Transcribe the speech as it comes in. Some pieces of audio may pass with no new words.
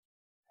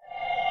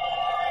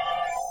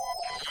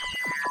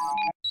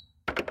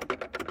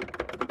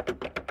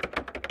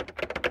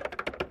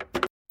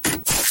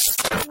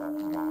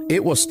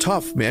it was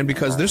tough, man,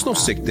 because there's no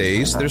sick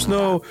days. There's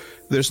no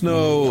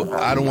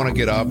I don't want to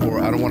get up,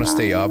 or I don't want to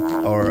stay up,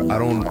 or I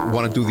don't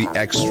want to do the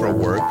extra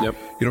work. Yep. You know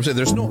what I'm saying?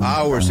 There's no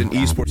hours in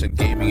esports and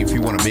gaming if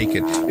you want to make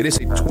it. It is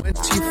a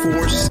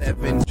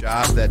 24/7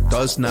 job that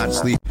does not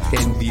sleep.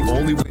 And the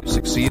only way to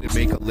succeed and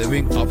make a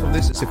living off of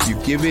this is if you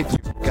give it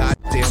your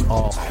goddamn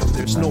all.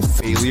 There's no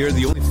failure.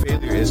 The only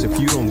failure is if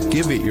you don't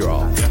give it your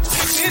all.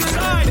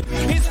 Inside,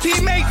 his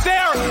teammates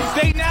there.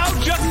 They now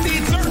just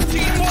need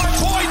 13 more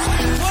points.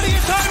 Plenty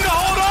of time to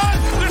hold on.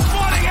 They're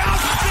spawning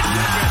out. The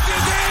defense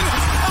is in.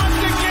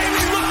 Optic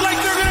Gaming looks like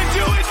they're going to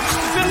do it.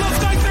 It looks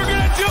like they're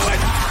going to do it.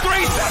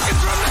 3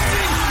 seconds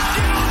remaining.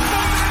 Get off the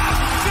map.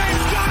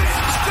 They've done it.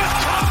 The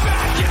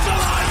comeback is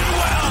alive and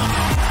well.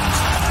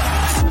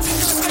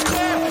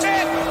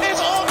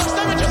 It's almost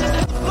there. It just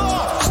hit the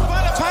floor.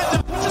 Final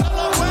Panther puts it a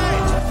long way.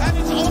 And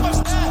it's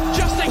almost there.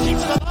 Justin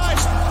keeps it alive.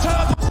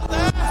 Turbo's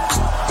there.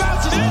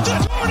 Bounces into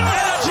the corner.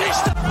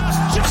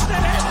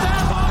 Justin hits that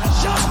hard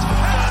shot.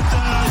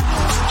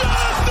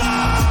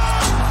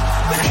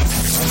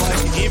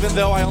 Even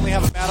though I only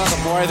have a man on the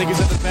floor, I think he's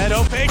in the bed.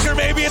 Oh, Faker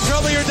maybe in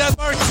trouble here.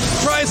 Denmark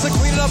tries to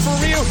clean it up for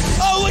Ryu.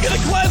 Oh, look at the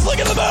cleanse. Look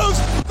at the moves.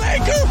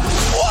 Faker,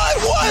 what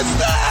was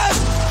that?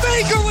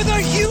 Faker with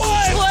a huge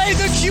play.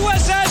 The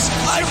QSS.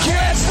 I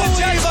can't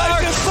believe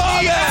I just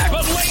saw that.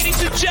 But ladies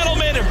and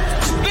gentlemen,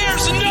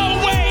 there's no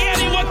way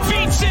anyone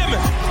beats him.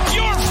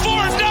 Your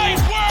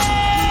Fortnite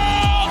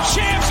World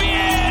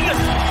Champion,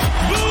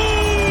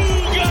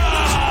 Booga!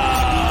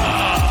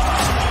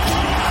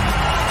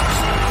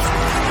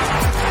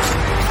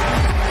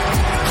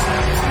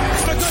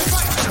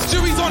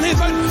 Stewie's on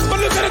his own, but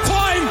look at the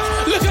time.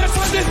 Look at the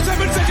time. There's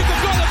 7 seconds to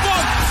go on the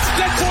bomb.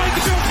 They're trying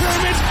to build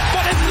pyramids,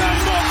 but it's no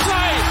more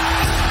play.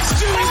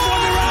 Stewie's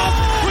won the round.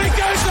 We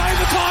go to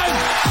overtime.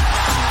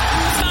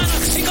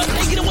 He got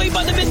taken away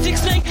by the Mystic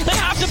Snake. They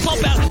have to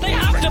pop out. They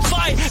have to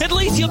fight. At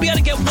least he'll be able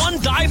to get one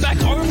dive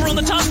back over on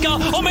the Tusker.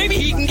 Or maybe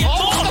he can get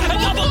more. A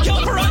double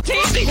kill for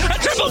Arteezy. A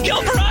triple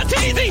kill for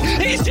Arteezy.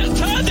 He's just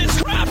turned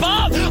this crap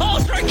up.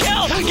 Ultra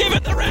kill. Give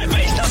it the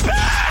Rampage to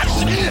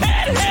bash. It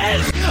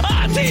is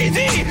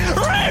Arteezy.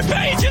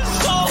 Rampage is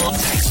sold.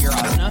 Here,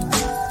 Asuna.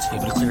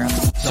 Able to clear out.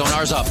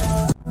 Sonar's up.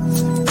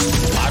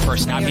 Live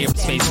first, not be able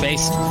to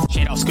space.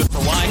 Shadow's good for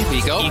one.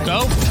 Eco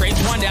trades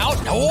one out.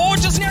 Oh,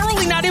 just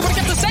narrowly not able to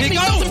get the second. He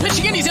goes and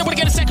pitching in. He's able to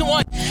get a second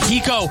one.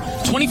 Eco,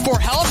 24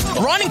 health.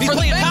 Running for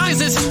the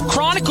fences is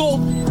Chronicle.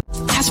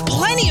 Has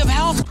plenty of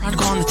health.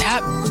 Chronicle on the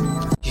tap.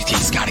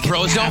 He's got to get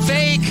Pros don't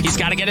fake. He's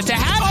got to get it to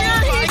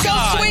Hatcher. Oh,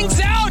 Eco swings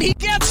out. He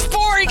gets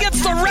 4. He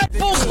gets the Red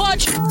Bull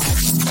clutch.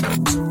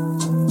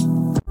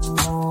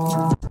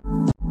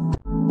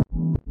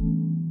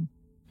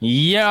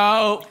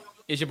 Yo,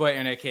 it's your boy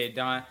AK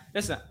Don.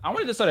 Listen, I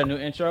wanted to start a new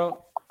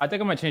intro. I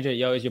think I'm gonna change it.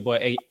 Yo, it's your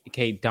boy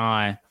AK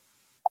Don,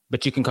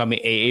 but you can call me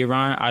AA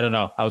Ron. I don't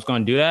know. I was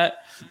gonna do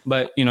that,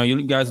 but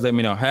you guys let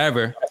me know.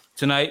 However,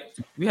 tonight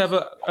we have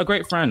a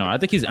great friend on. I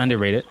think he's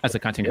underrated as a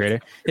content creator.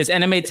 His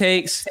anime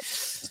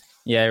takes.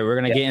 Yeah, we're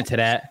gonna get into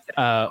that.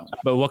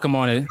 But welcome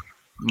on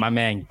my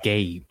man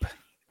Gabe.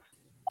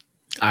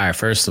 All right,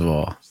 first of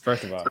all,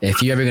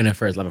 if you ever gonna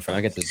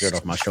I get the dirt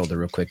off my shoulder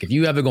real quick. If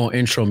you ever gonna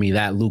intro me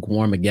that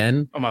lukewarm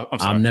again,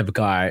 I'm never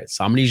gonna. All right,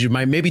 so I'm gonna need you.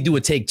 Maybe do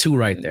a take 2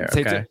 right there.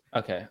 Okay.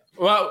 Okay.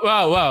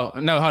 Well.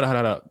 No, hold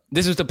on.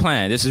 This is the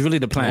plan. This is really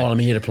the plan. Well, let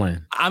me hear the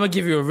plan. I'm gonna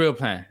give you a real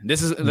plan.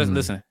 This is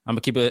listen. I'm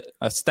gonna keep it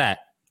a stat.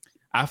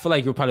 I feel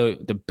like you're probably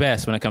the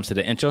best when it comes to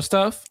the intro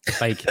stuff.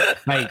 Like,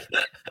 I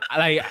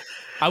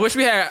wish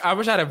I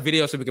had a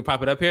video so we could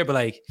pop it up here. But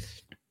I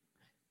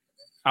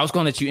was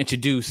gonna let you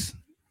introduce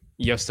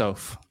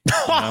yourself.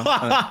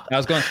 I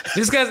was going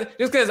just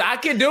because I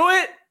can do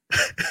it,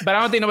 but I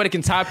don't think nobody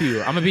can top you.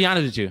 I'm gonna be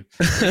honest with you.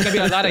 There's gonna be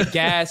a lot of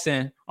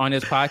gassing on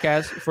this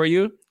podcast for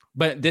you,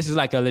 but this is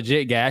like a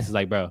legit gas. It's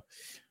like, bro,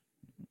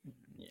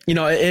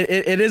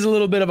 it is a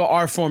little bit of an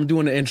art form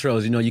doing the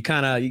intros.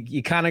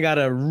 You kind of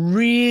gotta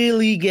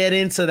really get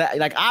into that.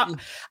 Like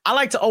I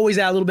like to always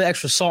add a little bit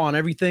extra salt on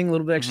everything, a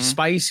little bit extra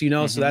spice.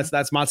 So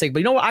that's my take. But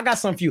you know what? I got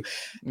something for you.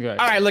 Right.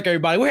 All right, look,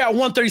 everybody. We're here at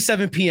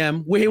 1:37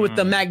 p.m. We're here with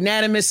the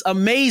magnanimous,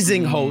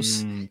 amazing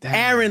host,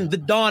 Aaron the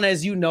Dawn.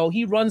 As you know,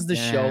 he runs the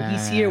show.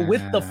 He's here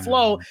with the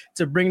flow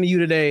to bring to you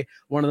today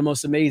one of the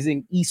most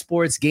amazing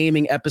esports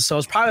gaming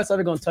episodes. Probably that's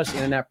ever going to touch the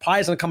internet. Probably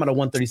it's going to come out at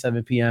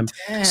 1:37 p.m.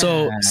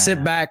 So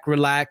sit back,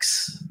 relax,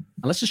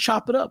 and let's just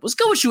chop it up. What's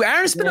good with you,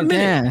 Aaron? It's been a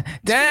minute.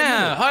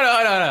 Damn. Hold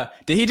on.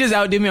 Did he just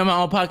outdo me on my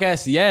own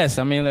podcast? Yes.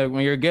 I mean,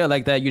 when you're good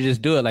like that, you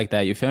just do it like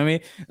that. You feel me?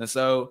 And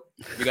so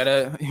you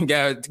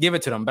gotta give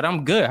it to them. But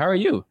I'm good. How are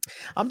you?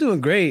 I'm doing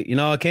great.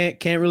 I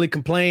can't really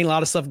complain. A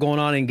lot of stuff going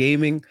on in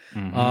gaming.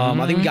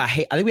 I think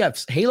we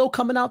have Halo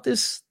coming out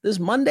this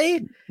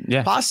Monday.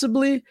 Yeah,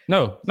 possibly.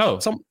 No.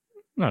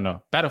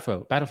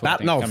 Battlefield.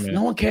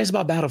 No one cares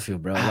about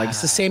Battlefield, bro. Like,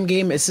 it's the same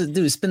game. It's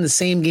been the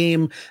same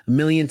game a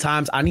million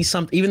times. I need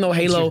something. Even though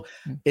Halo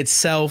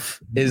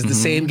itself is the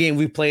same game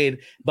we played,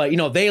 but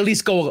they at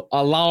least go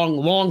a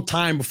long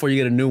time before you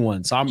get a new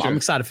one. So I'm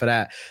excited for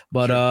that.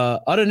 But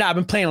other than that, I've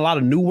been playing a lot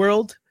of New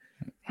World.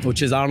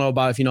 which is, I don't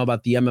know if you know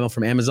about the MMO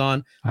from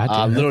Amazon.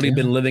 I've literally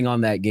been living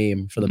on that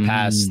game for the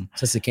past,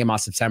 since it came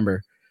out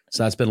September.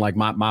 So that's been like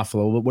my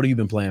flow. What have you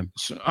been playing?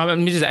 Let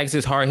me just ask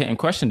this hard hitting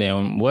question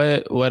then.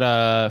 What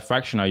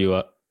faction are you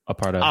a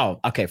part of? Oh,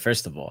 okay.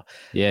 First of all,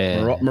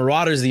 yeah,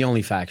 Marauder is the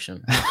only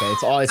faction.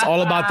 Okay, it's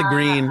all about the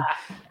green.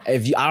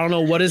 I don't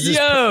know what is this.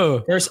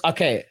 First,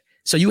 okay,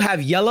 so you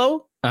have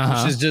yellow,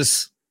 which is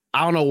just,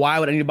 I don't know why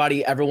would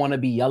anybody ever want to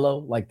be yellow.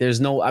 Like there's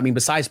no, I mean,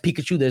 besides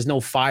Pikachu, there's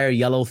no fire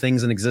yellow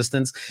things in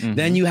existence.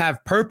 Then you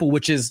have purple,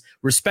 which is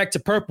respect to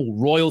purple,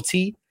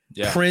 royalty,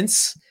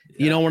 Prince.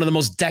 You know, one of the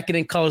most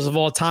decadent colors of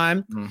all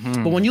time.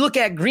 But when you look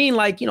at green,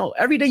 like, you know,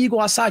 every day you go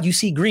outside, you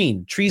see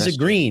green. Trees are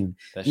green.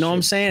 You know what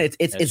I'm saying?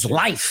 It's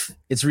life.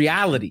 It's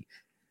reality.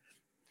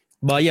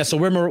 But yeah, so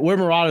we're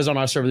Marauders on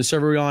our server. The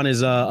server we're on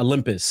is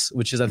Olympus,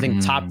 which is, I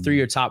think, top 3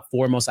 or top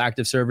 4 most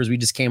active servers. We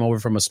just came over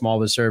from a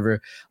smaller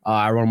server.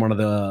 I run one of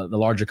the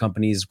larger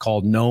companies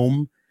called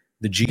Gnome.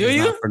 The G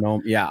is not for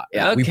Gnome. Yeah.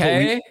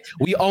 Okay.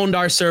 We owned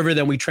our server,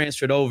 then we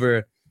transferred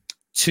over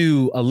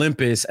to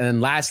Olympus,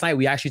 and last night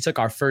we actually took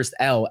our first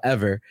L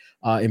ever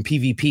in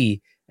PvP,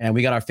 and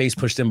we got our face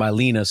pushed in by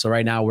Lena. So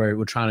right now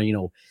we're trying to, you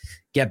know,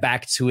 get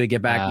back into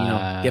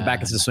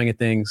the swing of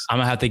things. I'm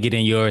gonna have to get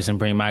in yours and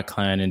bring my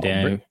clan, and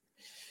then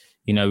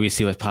you know, we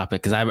see what's popping,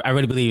 because I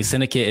really believe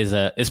Syndicate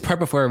is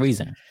purple for a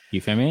reason.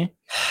 You feel me?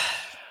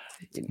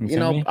 You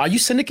know, are you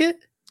Syndicate?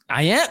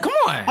 I am. Come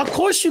on. Of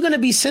course you're gonna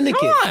be Syndicate.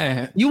 Come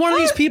on. You one of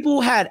these people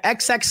who had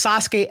XX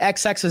Sasuke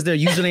XX as their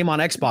username on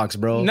Xbox,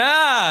 bro. Nah.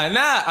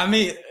 I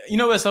mean, you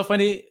know what's so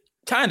funny?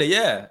 Kinda,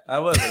 yeah. I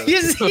was.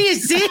 You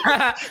see?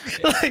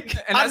 Like,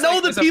 I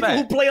know the people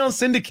who play on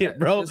Syndicate,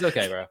 bro. It's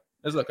okay, bro.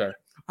 It's okay.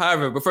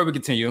 However, before we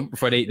continue,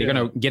 they're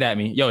gonna get at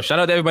me. Yo, shout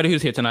out to everybody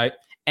who's here tonight.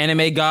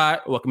 Anime God,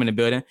 welcome in the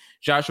building.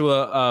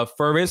 Joshua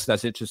Furvis,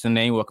 that's an interesting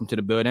name. Welcome to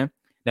the building.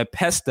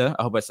 Nepesta,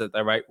 I hope I said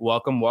that right.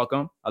 Welcome.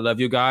 I love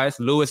you guys.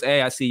 Louis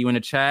A, I see you in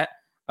the chat.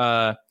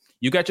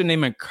 You got your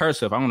name in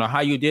cursive. I don't know how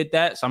you did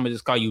that, so I'm gonna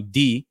just call you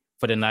D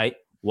for the night.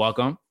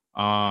 Welcome.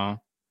 Yeah,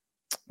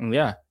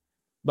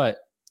 but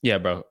yeah,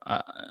 bro.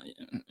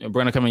 We're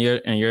gonna come in your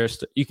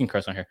you can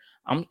curse on here.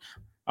 I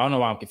don't know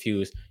why I'm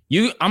confused.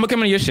 I'm gonna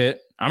come in your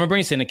shit. I'm gonna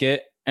bring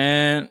Syndicate,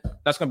 and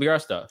that's gonna be our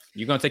stuff.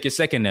 You're gonna take your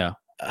second now.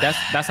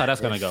 That's how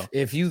that's gonna go.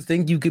 If you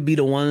think you could be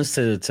the ones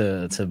to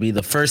be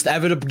the first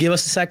ever to give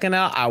us a second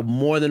out, I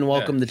more than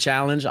welcome the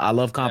challenge. I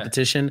love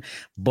competition,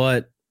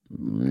 but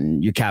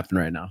you're captain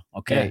right now.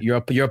 Okay, you're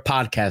a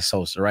podcast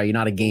host, right? You're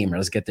not a gamer.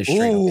 Let's get this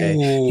straight. Okay,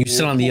 you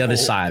sit on the other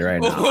side right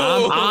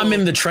now. I'm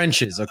in the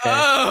trenches.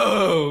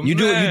 Okay,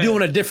 you're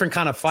doing a different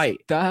kind of fight.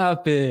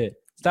 Stop it.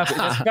 That's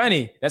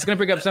funny. That's gonna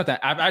bring up something.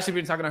 I've actually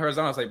been talking to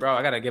Horizon. I was like, bro,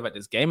 I gotta give up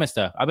this game and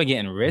stuff. I've been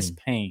getting wrist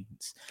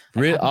pains.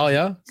 Really? Oh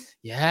yeah.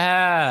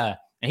 Yeah.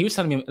 And he was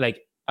telling me,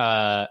 like,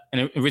 and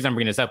the reason I'm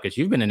bringing this up, because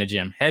you've been in the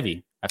gym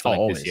heavy, I feel like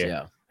always, this year.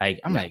 Yeah. Like,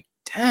 I'm like,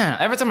 damn,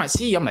 every time I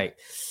see you, I'm like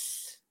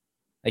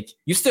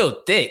you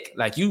still thick.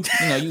 Like, you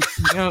know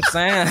what I'm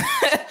saying?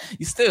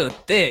 You still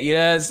thick, you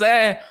know what I'm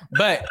saying?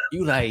 But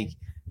you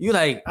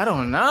like, I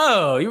don't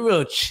know. You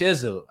real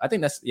chisel. I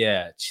think that's,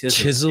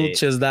 chisel.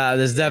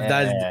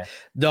 That.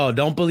 No,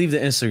 don't believe the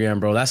Instagram,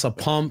 bro. That's a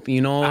pump. You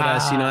know,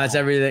 that's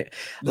everything.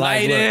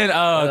 Lighting.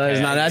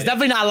 That's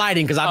definitely not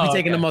lighting, because I've been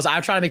taking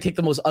I try to take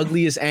the most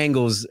ugliest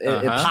angles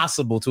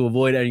possible to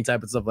avoid any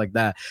type of stuff like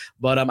that.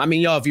 But I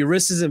mean, if your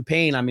wrist is in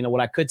pain, I mean, what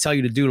I could tell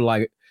you to do to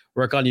like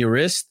work on your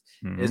wrist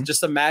is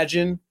just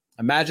imagine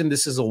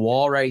this is a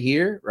wall right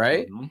here,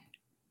 right?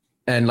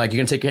 And like you're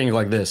gonna take your hand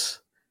like this.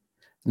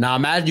 Now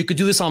imagine you could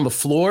do this on the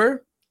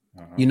floor,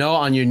 you know,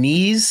 on your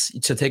knees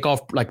to take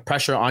off like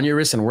pressure on your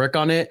wrist and work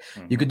on it.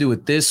 You could do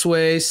it this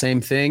way,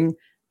 same thing,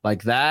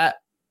 like that.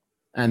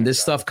 And this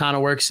stuff kind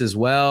of works as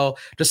well.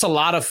 Just a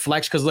lot of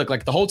flex, because look,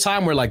 like the whole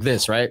time we're like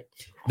this, right?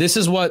 This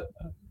is what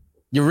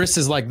your wrist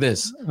is like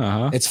this.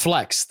 It's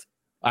flexed.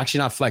 Actually,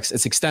 not flexed,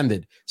 it's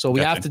extended. So we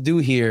have to do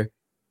here,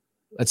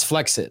 let's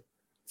flex it,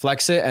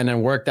 and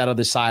then work that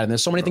other side. And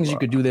there's so many things you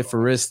could do there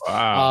for wrist.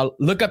 Wow.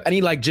 Look up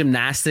any like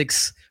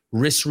gymnastics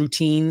wrist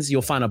routines.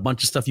 You'll find a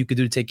bunch of stuff you could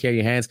do to take care of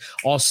your hands.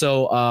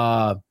 Also,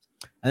 I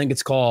think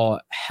it's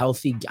called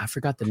Healthy. I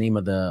forgot the name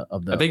of the.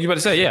 I think you're about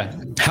to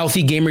say,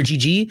 Healthy Gamer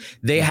GG.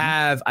 They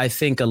have, I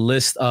think, a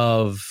list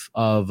of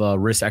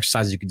wrist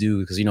exercises you could do,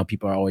 because you know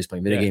people are always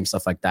playing video games,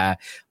 stuff like that.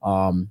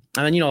 And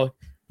then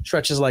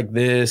stretches like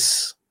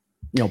this.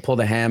 Pull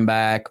the hand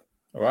back.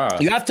 Wow.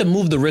 You have to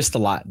move the wrist a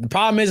lot. The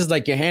problem is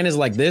like your hand is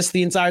like this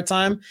the entire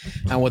time.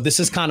 And what this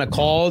is kind of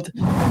called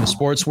in the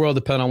sports world,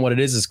 depending on what it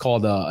is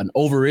called an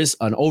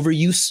overuse.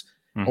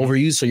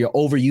 So you're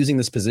overusing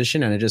this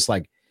position, and it just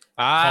like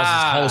causes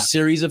a whole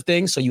series of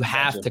things. So you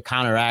have to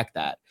counteract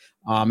that.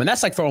 And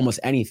that's like for almost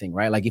anything,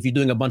 right? Like if you're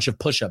doing a bunch of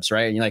push-ups,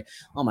 right? And you're like,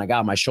 oh my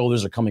God, my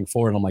shoulders are coming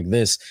forward. And I'm like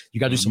this. You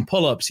got to do some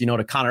pull-ups,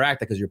 to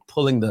counteract that, because you're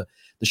pulling the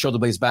the shoulder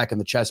blades back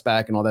and the chest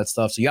back and all that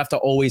stuff. So you have to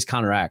always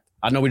counteract.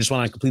 I know we just went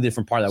on a completely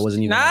different part that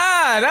wasn't even. Nah,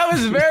 that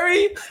was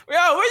very. Yo,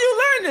 where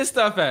you learn this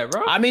stuff at,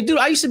 bro? I mean, dude,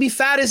 I used to be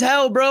fat as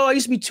hell, bro. I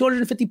used to be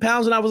 250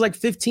 pounds when I was like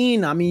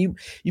 15. I mean,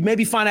 you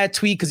maybe find that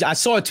tweet because I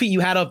saw a tweet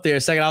you had up there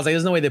a second. I was like,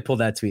 there's no way they pulled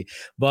that tweet.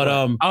 But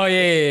oh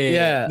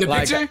yeah. The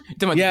like, picture?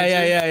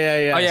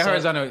 Yeah. Oh yeah, so,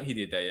 horizontal. He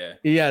did that. Yeah.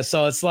 Yeah.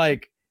 So it's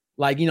like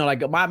you know,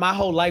 like my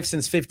whole life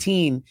since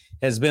 15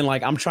 has been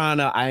like I'm trying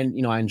to. I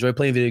enjoy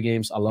playing video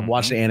games. I love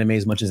watching anime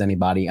as much as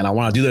anybody, and I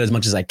want to do that as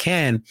much as I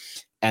can.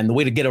 And the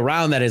way to get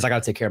around that is I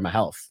got to take care of my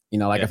health. You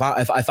know, like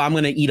if I'm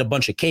going to eat a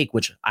bunch of cake,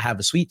 which I have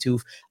a sweet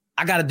tooth,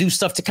 I got to do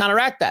stuff to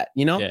counteract that,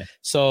 you know? Yeah.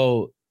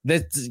 So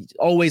that's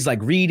always like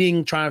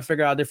reading, trying to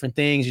figure out different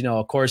things. You know,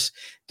 of course,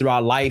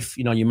 throughout life,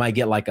 you know, you might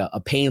get like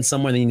a pain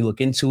somewhere, then you look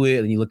into it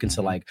and you look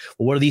into like,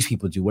 well, what do these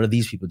people do? What do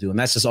these people do? And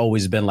that's just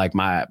always been like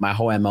my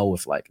whole MO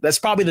with like, that's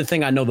probably the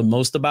thing I know the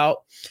most about,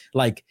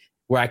 like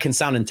where I can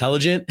sound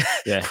intelligent,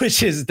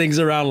 which is things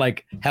around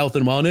like health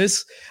and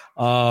wellness.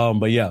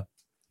 But yeah.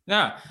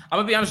 Nah, I'm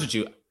gonna be honest with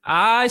you.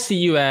 I see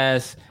you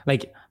as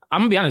like, I'm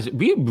gonna be honest,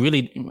 we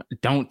really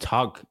don't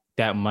talk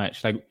that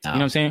much. Like, you know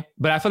what I'm saying?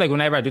 But I feel like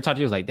whenever I do talk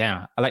to you, it's like,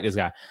 damn, I like this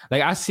guy.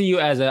 Like, I see you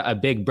as a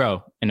big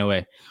bro in a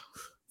way.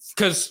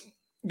 Cause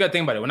you gotta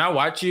think about it. When I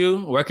watch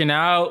you working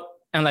out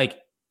and like,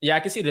 yeah, I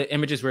can see the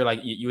images where like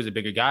you was a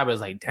bigger guy, but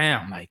it's like,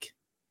 damn, like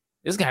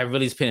this guy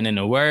really is putting in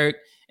the work.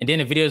 And then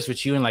the videos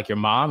with you and like your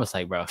mom, it's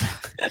like, bro,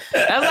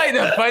 that's like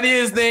the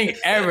funniest thing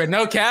ever.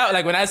 No cap.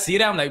 Like when I see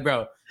that, I'm like,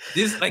 bro,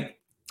 this like,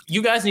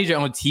 you guys need your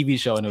own TV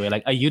show in a way,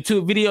 like a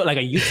YouTube video, like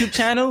a YouTube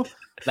channel,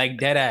 like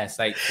dead ass,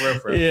 like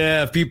for real.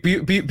 Yeah,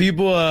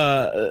 people.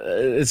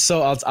 It's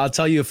so. I'll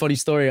tell you a funny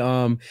story.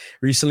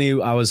 Recently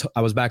I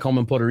was back home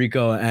in Puerto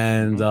Rico,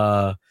 and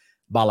about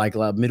like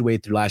midway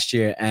through last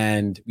year,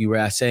 and we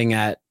were staying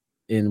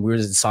we were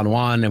in San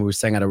Juan, and we were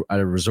staying at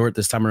a resort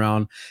this time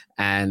around,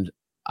 and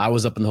I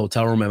was up in the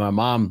hotel room, and my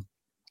mom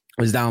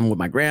was down with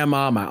my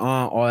grandma, my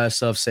aunt, all that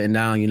stuff, sitting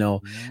down, you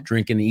know,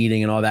 drinking and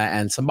eating and all that.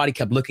 And somebody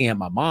kept looking at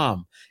my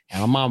mom,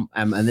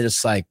 and they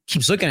just like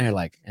keeps looking at her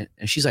like,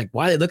 and she's like,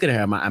 why are they looking at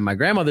her? And my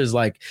grandmother's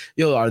like,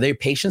 yo, are they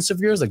patients of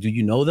yours? Like, do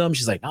you know them?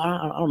 She's like, no,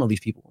 I don't know these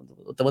people.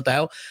 What the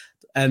hell?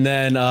 And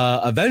then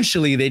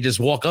eventually they just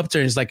walk up to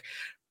her and she's like,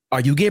 are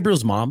you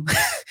Gabriel's mom?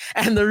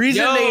 And the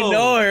reason they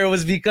know her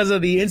was because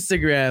of the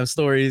Instagram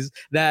stories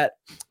that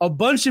a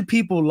bunch of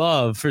people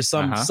love for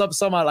some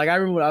like I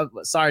remember,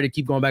 sorry to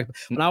keep going back.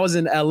 When I was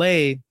in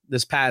LA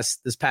this past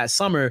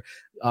summer,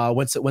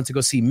 went to go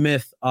see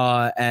Myth,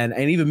 and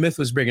even Myth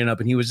was bringing it up,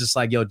 and he was just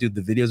like, yo, dude,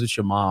 the videos with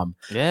your mom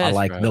are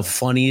like the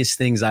funniest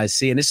things I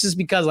see. And it's just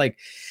because like,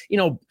 you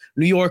know,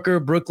 New Yorker,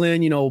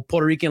 Brooklyn, you know,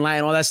 Puerto Rican,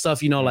 Latin, all that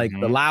stuff, you know, like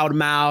the loud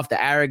mouth,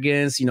 the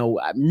arrogance, you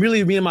know,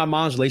 really me and my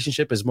mom's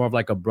relationship is more of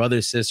like a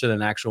brother, sister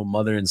than actual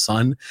mother and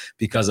son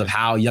because of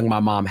how young my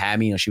mom had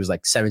me. You know, she was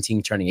like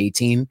 17, turning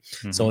 18.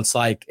 So it's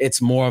like,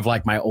 it's more of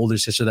like my older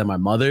sister than my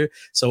mother.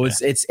 So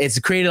it's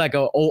created like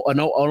an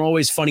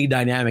always funny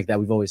dynamic that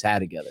we've always had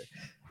together.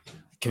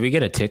 Can we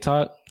get a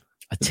TikTok?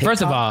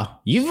 First of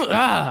all,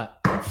 I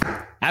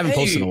haven't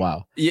posted in a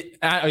while.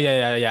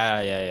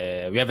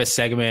 Yeah. We have a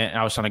segment.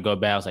 I was trying to go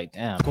back. I was like,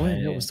 damn. Go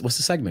ahead. What's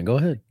the segment? Go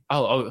ahead.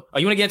 Oh,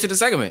 you want to get into the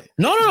segment?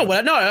 No.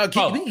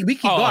 We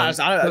keep going.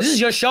 This is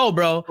your show,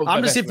 bro.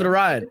 I'm just here for the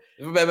ride.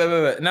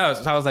 No,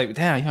 so I was like,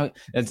 damn. You know,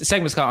 the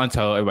segment's called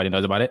Untold. Everybody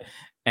knows about it.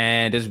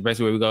 And this is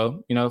basically where we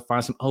go, you know,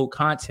 find some old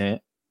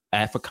content,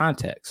 add for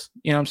context.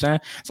 You know what I'm saying?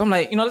 So I'm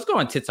like, you know, let's go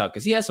on TikTok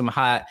because he has some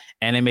hot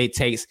anime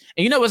takes.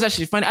 And you know what's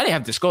actually funny? I didn't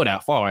have to scroll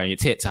that far on your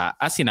TikTok.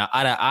 I seen an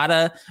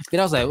Ada.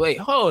 Then I was like, wait,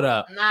 hold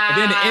up. And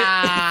then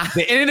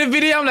the end of the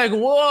video, I'm like,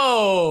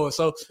 whoa.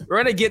 So we're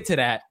gonna get to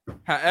that.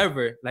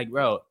 However, like,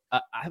 bro,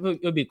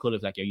 it would be cool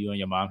if like you and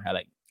your mom had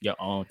like your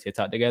own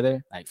TikTok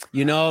together. Like,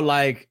 you know,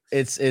 like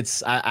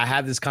it's. I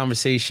had this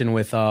conversation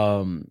with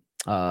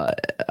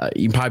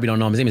you probably don't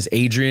know him. His name is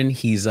Adrian.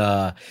 He's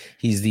the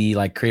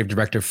like creative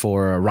director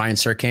for Ryan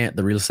Serkant,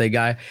 the real estate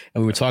guy.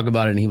 And we were talking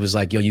about it, and he was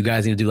like, "Yo, you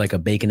guys need to do like a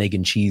bacon, egg,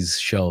 and cheese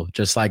show." And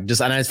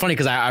it's funny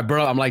because I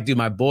brought up, I'm like, dude,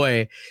 my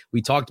boy,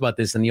 we talked about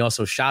this, and he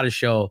also shot a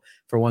show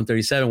for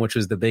 137, which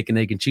was the bacon,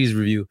 egg, and cheese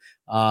review.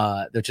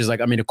 Which is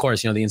like, I mean, of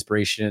course, you know, the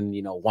inspiration,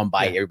 you know, one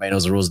bite, everybody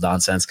knows the rules,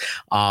 nonsense.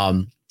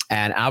 And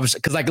I was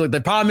because like the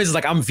problem is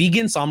like I'm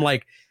vegan, so I'm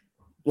like.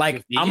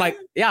 I'm like,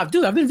 yeah,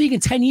 dude, I've been vegan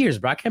 10 years,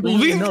 bro. I can't believe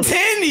you know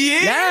 10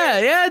 years?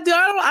 Yeah, dude.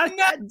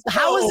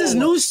 How is this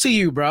news to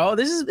you, bro?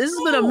 This has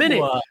been a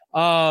minute.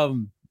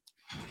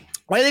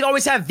 Why do they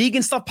always have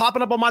vegan stuff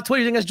popping up on my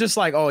Twitter? You think it's just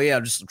like, oh yeah,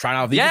 I'm just trying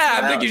out vegan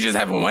stuff? I think you just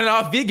have a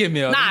one-off vegan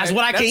meal. Nah, it's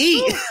what I can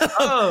eat.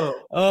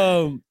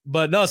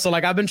 But no, so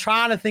like I've been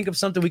trying to think of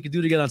something we could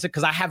do together on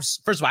TikTok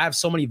because I have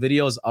so many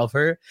videos of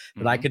her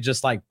that I could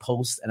just like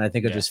post and I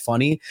think are just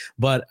funny.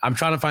 But I'm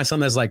trying to find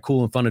something that's like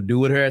cool and fun to do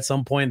with her at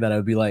some point that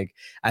would be like,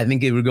 I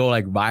think it would go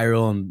like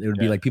viral and it would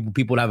be like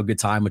people would have a good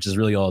time, which is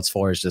really all it's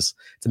for, is just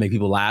to make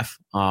people laugh.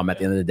 At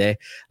the end of the day,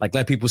 like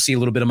let people see a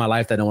little bit of my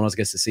life that no one else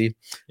gets to see.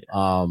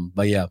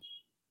 But yeah.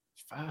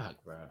 Fuck,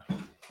 bro.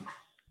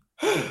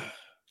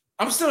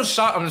 I'm still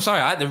shocked. I'm sorry.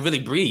 I had to really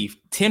breathe.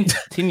 10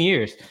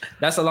 years.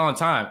 That's a long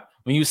time.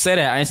 When you said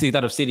that, I instantly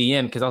thought of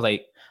CDN because I was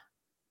like,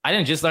 I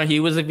didn't just learn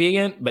he was a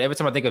vegan, but every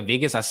time I think of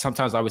vegans, I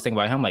sometimes always think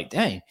about him like,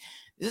 dang,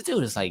 this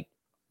dude is like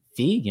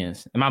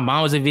vegans. And my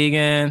mom was a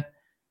vegan.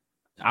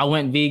 I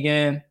went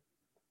vegan.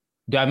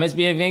 Do I miss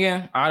being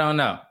vegan? I don't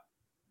know.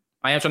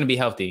 I am trying to be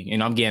healthy. You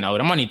know, I'm getting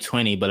old. I'm only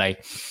 20, but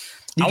like,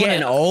 you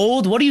getting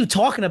old? What are you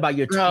talking about?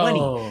 You're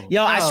 20.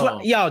 Yo, I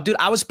swear, dude,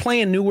 I was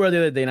playing New World the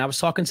other day, and I was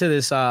talking to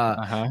this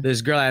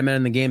this girl I met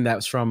in the game that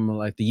was from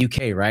like the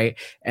UK, right?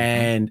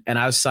 And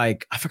I was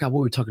like, I forgot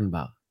what we were talking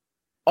about.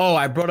 Oh,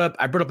 I brought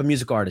up a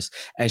music artist,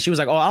 and she was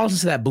like, "Oh, I don't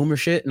listen to that boomer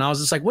shit." And I was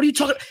just like, "What are you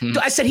talking?"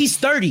 I said, "He's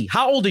 30.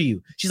 How old are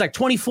you?" She's like,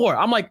 24.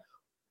 I'm like,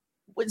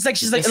 it's like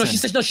she's like, no,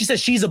 she said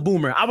she's a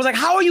boomer. I was like,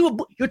 how are you?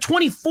 You're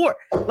 24.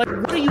 Like,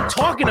 what are you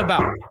talking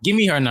about? Give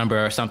me her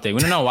number or something.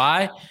 We don't know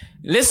why.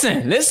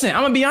 Listen. I'm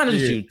gonna be honest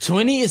with you.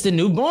 20 is the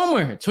new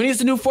boomer. 20 is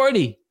the new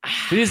 40.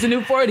 20 is the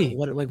new 40.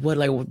 What,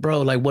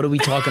 bro? Like, what are we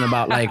talking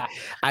about? Like,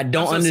 I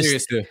don't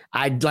understand.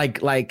 I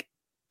like.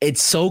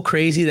 It's so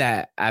crazy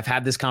that I've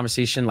had this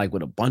conversation like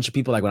with a bunch of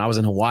people. Like when I was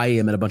in Hawaii,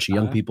 I met a bunch of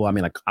young people. I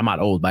mean, like I'm not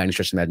old by any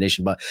stretch of the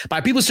imagination, but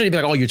by people starting to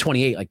be like, "Oh, you're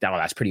 28." Like that.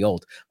 Well, that's pretty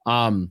old.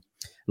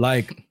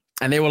 Like,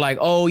 and they were like,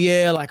 "Oh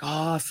yeah, like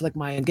I feel like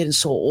I'm getting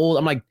so old."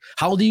 I'm like,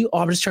 "How old are you?" "Oh,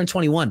 I'm just turned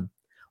 21."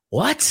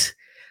 What?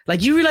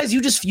 Like you realize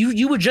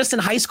you were just in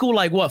high school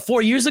like what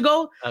 4 years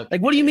ago?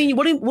 Like what do you mean?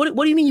 What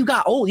do you mean you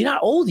got old? You're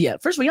not old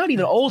yet. First of all, you're not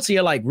even old. So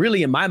you're like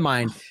really in my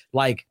mind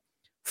like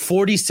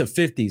 40s to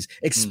 50s,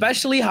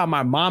 especially how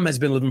my mom has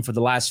been living for the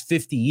last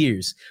 50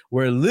 years,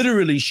 where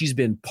literally she's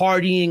been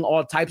partying,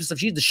 all types of stuff.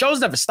 The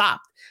show's never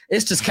stopped.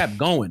 It's just kept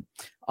going.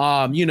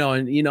 Like,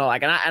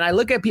 and I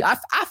look at people,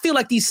 I feel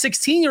like these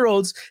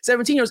 16-year-olds,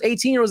 17-year-olds,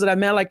 18-year-olds that I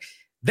met, like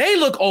they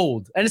look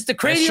old. And it's the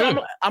crazy.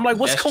 I'm like,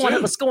 what's going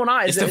on? What's going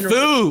on? It's the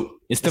food.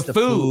 It's the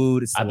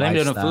food. It's the I blame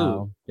it on the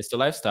food. It's the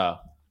lifestyle.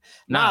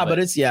 But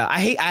it's I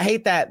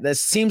hate that. That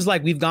seems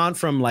like we've gone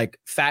from like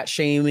fat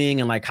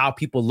shaming and like how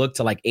people look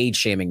to like age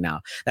shaming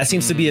now. That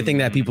seems to be a thing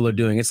that people are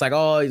doing. It's like,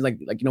 oh, like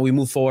we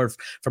move forward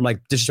from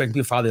like disrespecting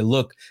people for how they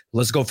look.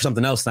 Let's go for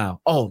something else now.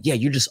 Oh yeah,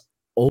 you're just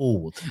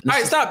old. All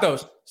right, stop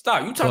those.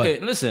 Stop. You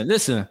talking?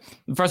 Listen.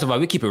 First of all,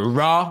 we keep it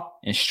raw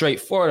and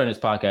straightforward on this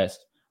podcast.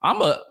 I'm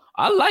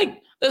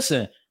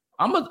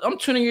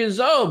 20 years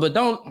old, but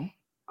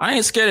I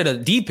ain't scared of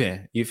the deep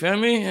end. You feel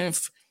me?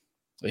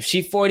 If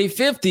she 40,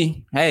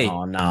 50, hey.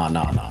 No.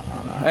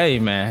 Hey,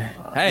 man.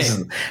 Hey.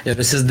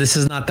 This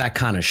is not that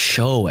kind of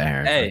show,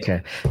 Aaron. Hey.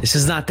 Okay. This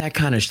is not that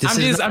kind of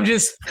I'm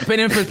just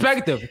putting in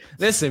perspective.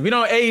 Listen, we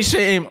don't age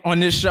shame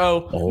on this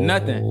show.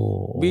 Nothing.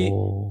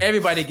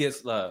 Everybody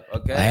gets love,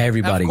 okay?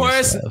 Everybody gets love. Of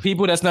course, love.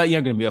 people that's not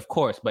younger than me, of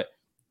course, but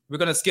we're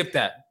gonna skip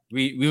that.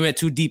 We went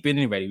too deep in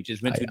already. We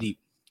just went too deep.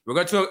 We're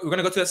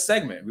gonna go to a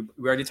segment.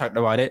 We already talked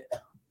about it.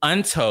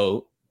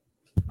 Untold.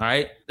 All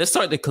right. Let's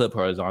start the clip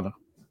horizontal.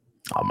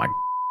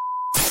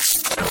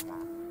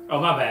 Oh,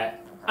 my bad.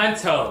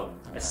 Untold,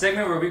 a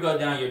segment where we go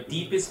down your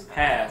deepest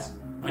past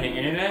on the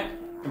internet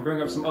and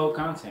bring up some old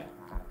content.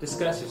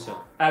 Discuss yourself.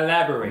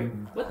 Elaborate.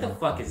 What the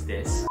fuck is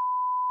this?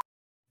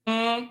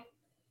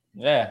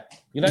 Yeah.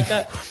 You like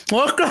that?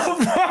 What the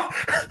fuck?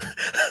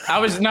 I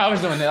was doing it. I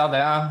was like,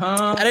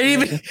 I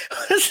didn't even.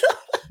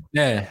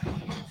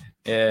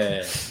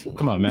 Yeah.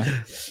 Come on,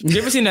 man. You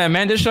ever seen that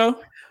Amanda show?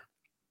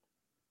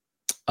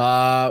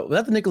 Was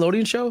that the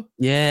Nickelodeon show?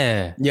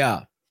 Yeah.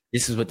 Yeah.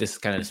 This is what this is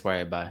kind of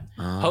inspired by.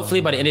 Hopefully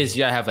by the end of this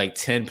year, I have like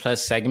 10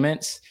 plus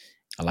segments.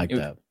 I like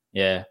that.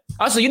 Yeah.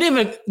 Also, you didn't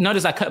even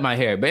notice I cut my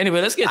hair. But anyway,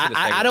 let's get to the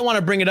segment. I don't want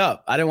to bring it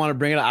up.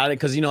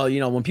 Because, you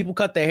know, when people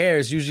cut their hair,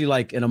 it's usually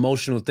like an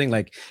emotional thing.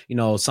 Like, you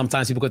know,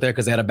 sometimes people cut their hair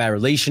because they had a bad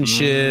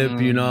relationship,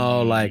 you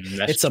know, like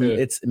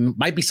it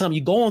might be something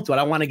you're going through. I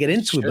don't want to get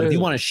into it, but if you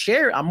want to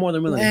share it, I'm more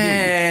than willing to do it.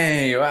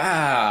 Hey,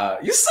 wow.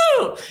 You're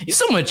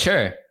so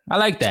mature. I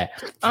like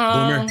that.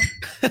 Boomer.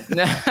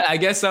 I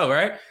guess so,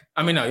 right?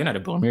 I mean, no, you're not a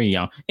boomer. You're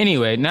young.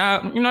 Anyway,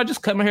 now, you know, I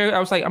just cut my hair. I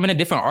was like, I'm in a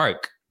different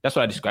arc. That's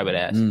what I describe it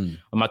as. When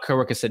my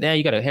coworker said, "Damn,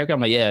 you got a haircut,"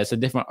 I'm like, "Yeah, it's a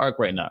different arc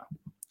right now.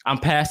 I'm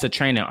past the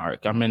training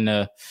arc. I'm in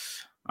the,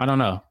 I don't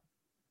know.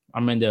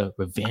 I'm in the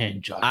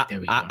revenge arc."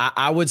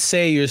 I would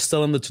say you're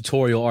still in the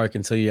tutorial arc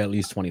until you're at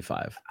least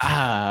 25.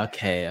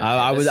 Okay.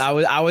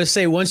 I would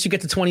say once you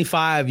get to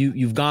 25,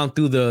 you've gone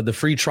through the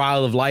free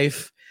trial of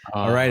life.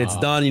 All right, it's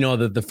done. You know,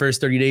 the first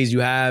 30 days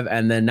you have,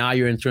 and then now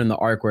you're entering the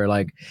arc where,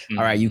 like,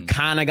 all right, you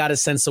kind of got a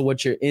sense of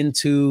what you're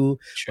into,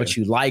 what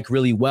you like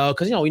really well,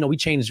 because you know we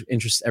change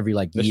interests every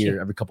like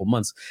year, every couple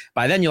months.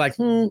 By then you're like,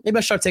 maybe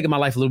I start taking my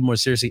life a little more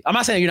seriously. I'm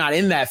not saying you're not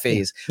in that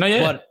phase,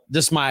 but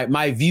just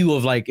my view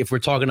of like if we're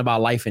talking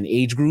about life in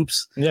age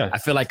groups, I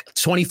feel like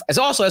 20.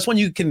 That's when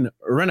you can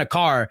rent a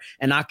car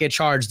and not get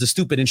charged the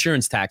stupid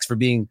insurance tax for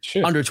being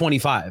under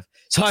 25.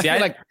 So I feel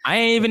like I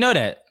didn't even know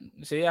that.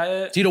 See,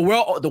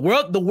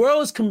 the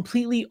world is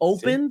completely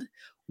opened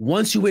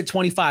once you hit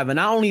 25, and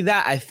not only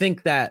that, I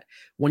think that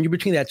when you're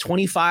between that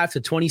 25 to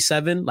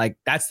 27, like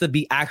that's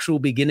the actual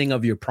beginning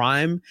of your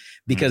prime,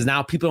 because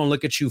now people don't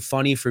look at you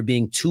funny for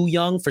being too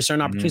young for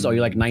certain opportunities. Oh,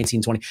 you're like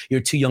 19, 20, you're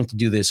too young to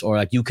do this, or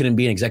like you couldn't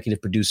be an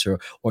executive producer,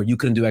 or you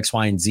couldn't do X,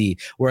 Y, and Z.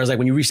 Whereas like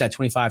when you reach that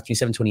 25,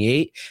 27,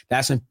 28,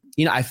 that's when,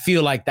 you know, I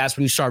feel like that's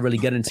when you start really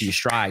getting into your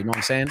stride. You know what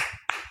I'm saying?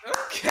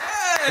 Okay.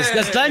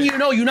 It's done. You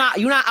know, you're not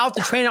out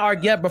the training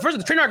arc yet. But first,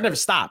 the training arc never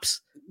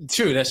stops.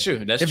 True. That's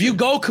true. That's if true. you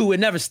Goku, it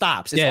never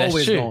stops. It's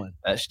always going.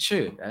 That's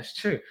true. That's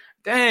true.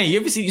 Dang,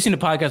 you seen the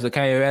podcast with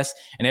Kanye West,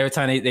 and every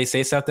time they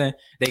say something,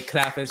 they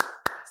clap and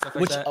stuff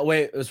like that?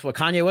 Wait, it was for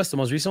Kanye West, the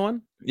most recent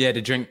one? Yeah,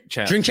 the Drink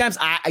Champs. Drink Champs.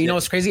 You know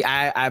what's crazy?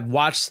 I've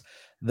watched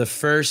the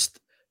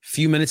first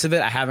few minutes of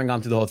it. I haven't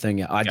gone through the whole thing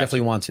yet. I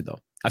definitely want to though.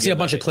 I've seen a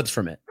bunch of clips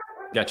from it.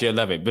 Got you. I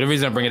love it. But the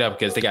reason I bring it up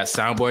because they got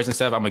soundboards and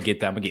stuff. I'm gonna get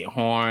that. I'm gonna get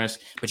horns.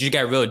 But you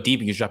got real deep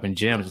and you're dropping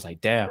gems. It's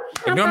like, damn.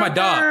 Ignore my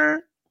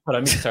dog. Hold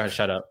on, tell her to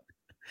shut up.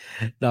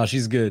 No,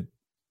 she's good.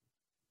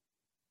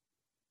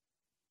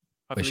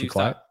 Wait, she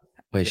quiet?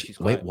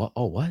 Wait, what?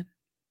 Oh, what?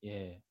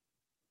 Yeah.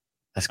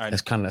 That's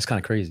kind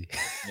of crazy.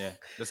 Yeah.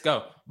 Let's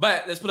go.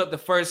 But let's put up the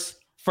first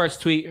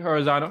tweet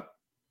horizontal.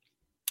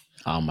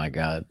 Oh my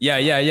God. Yeah.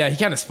 He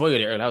kind of spoiled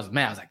it earlier. I was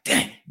mad. I was like,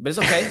 dang. But it's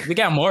okay. We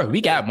got more.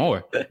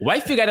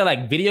 Waifu gotta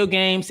like video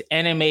games,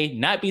 anime,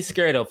 not be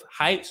scared of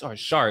heights or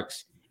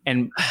sharks,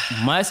 and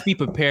must be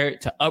prepared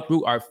to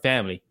uproot our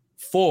family.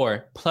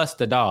 4 plus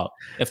the dog.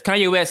 If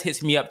Kanye West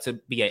hits me up to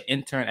be an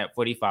intern at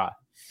 45.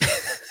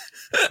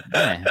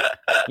 Man,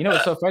 you know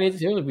what's so funny?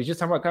 We just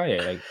talking about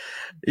Kanye. Like,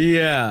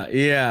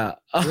 yeah.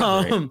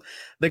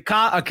 The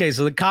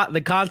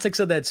context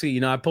of that tweet,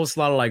 you know, I post a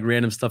lot of like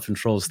random stuff and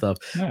troll stuff.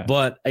 Yeah.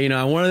 But you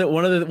know, one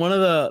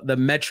of the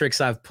metrics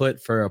I've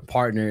put for a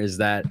partner is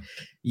that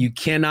you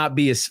cannot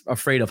be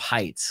afraid of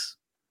heights,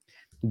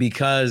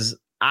 because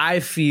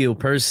I feel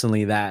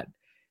personally that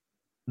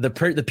the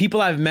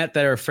people I've met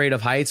that are afraid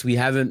of heights, we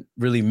haven't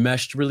really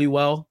meshed really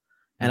well.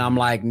 And I'm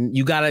like,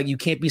 you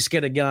can't be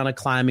scared to get on a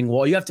climbing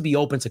wall. You have to be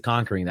open to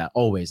conquering that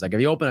always. Like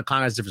if you're open to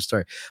conquering, it's a different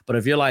story. But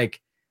if you're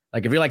like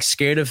if you're like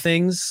scared of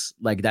things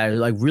like that,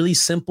 like really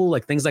simple,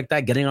 like things like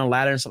that, getting on a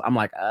ladder and stuff, I'm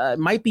like, it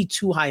might be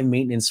too high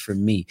maintenance for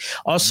me.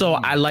 Also,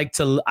 I like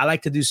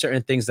to do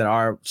certain things that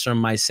are, some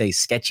might say,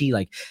 sketchy.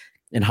 Like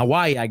in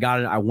Hawaii,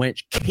 I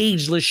went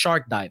cageless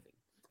shark diving.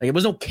 Like it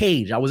was no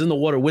cage. I was in the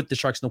water with the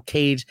sharks, no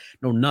cage,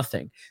 no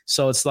nothing.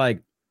 So it's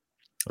like,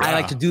 wow. I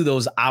like to do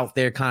those out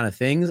there kind of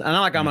things. And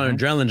not like I'm an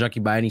adrenaline junkie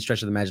by any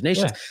stretch of the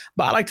imagination,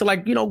 but I like to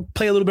like, you know,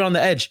 play a little bit on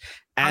the edge.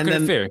 And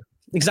then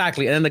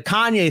exactly. And then the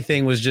Kanye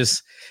thing was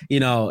just, you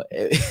know,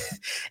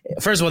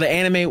 first of all, the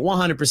anime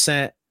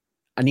 100%.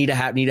 I need to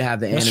have the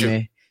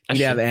anime. I need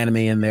to have the anime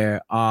in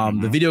there.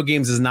 The video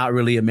games is not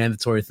really a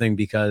mandatory thing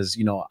because,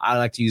 you know, I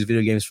like to use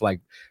video games for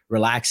like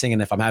relaxing.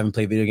 And if I'm having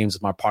played video games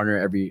with my partner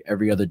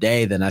every other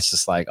day, then that's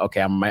just like,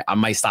 okay, I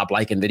might stop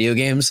liking video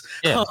games.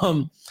 Yeah.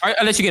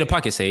 Unless you get a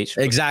Pocket Sage.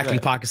 Exactly.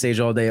 Right. Pocket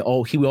Sage all day.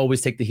 Oh, he will always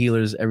take the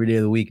healers every day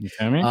of the week. You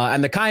know what I mean?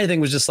 And the Kanye thing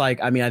was just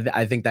like, I mean,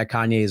 I think that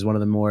Kanye is one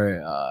of the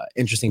more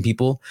interesting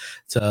people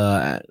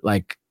to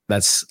like,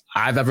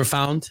 I've ever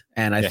found.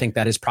 And I think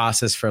that his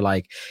process for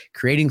like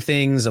creating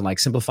things and like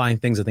simplifying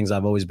things are things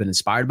I've always been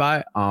inspired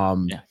by.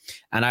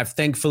 And I've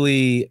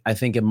thankfully, I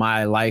think in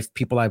my life,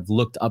 people I've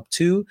looked up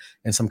to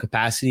in some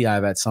capacity,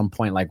 I've at some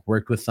point like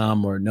worked with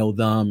them or know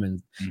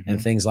them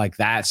and things like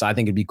that. So I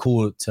think it'd be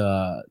cool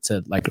to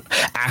like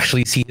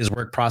actually see his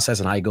work process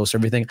and how he goes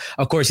through everything.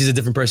 Of course, he's a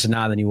different person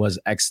now than he was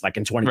in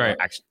 2020. Right.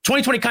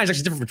 2020 Kanye is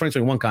actually different from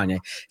 2021 Kanye.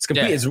 It's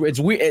complete. Yeah. It's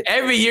weird.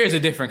 Every year is a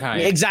different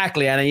Kanye.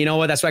 Exactly. And you know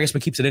what? That's why I guess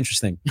what keeps it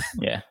interesting.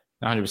 Yeah.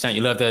 100%.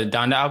 You love the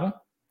Donda album?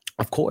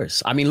 Of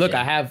course. I mean, look,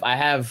 I have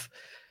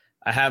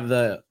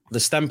the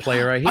stem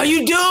player right here. Oh,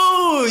 you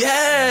do?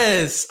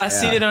 Yes. I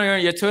seen it on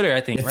your Twitter,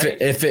 I think.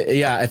 If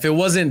it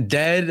wasn't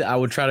dead, I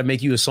would try to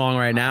make you a song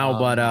right now.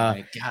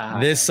 But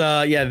this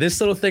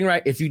little thing,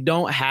 right? If you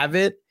don't have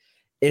it,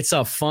 it's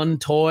a fun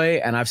toy.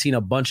 And I've seen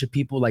a bunch of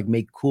people like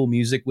make cool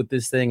music with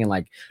this thing and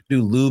like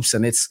do loops.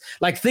 And it's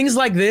like things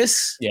like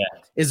this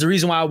is the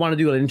reason why I want to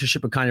do an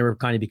internship with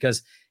Kanye,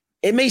 because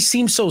it may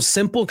seem so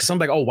simple because I'm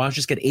like, oh, why don't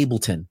you just get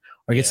Ableton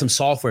or get some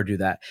software to do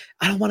that?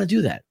 I don't want to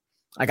do that.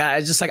 Like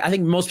I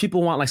think most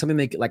people want like something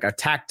like a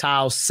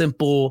tactile,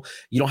 simple.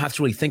 You don't have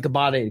to really think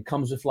about it. It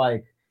comes with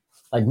like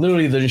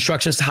literally the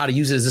instructions to how to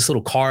use it is this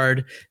little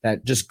card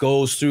that just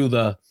goes through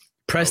the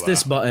press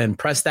this button,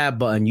 press that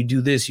button. You do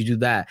this, you do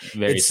that.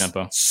 Very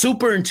simple,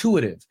 super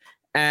intuitive,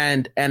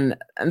 and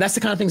that's the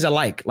kind of things I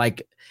like.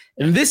 Like,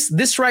 and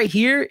this right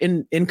here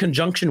in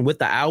conjunction with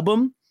the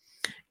album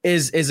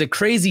is a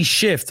crazy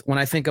shift when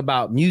I think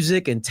about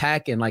music and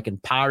tech and like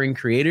empowering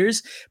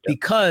creators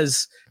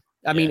because.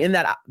 I mean, in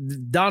that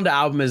Donda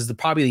album is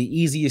probably the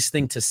easiest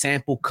thing to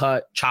sample,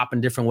 cut, chop in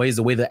different ways.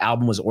 The way the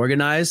album was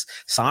organized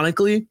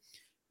sonically,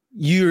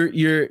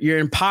 you're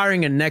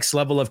empowering a next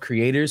level of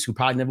creators who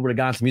probably never would have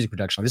gone to music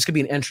production. This could be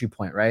an entry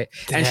point, right?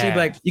 Yeah. And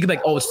you could be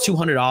like, oh, it's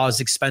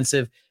 $200,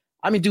 expensive.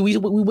 I mean, dude, we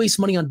waste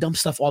money on dumb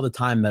stuff all the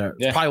time that are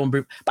probably won't.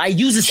 But I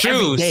use this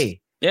every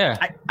day. Yeah.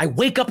 I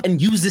wake up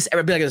and use this.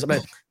 I'd be like, I'd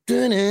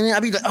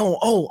be like,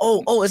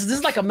 oh. This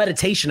is like a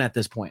meditation at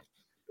this point.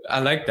 I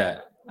like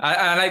that.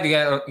 I like to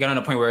get on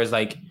a point where it's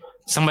like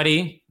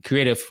somebody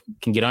creative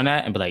can get on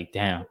that and be like,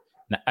 damn,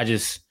 I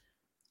just,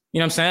 you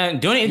know what I'm saying?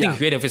 Doing anything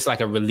creative is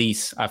like a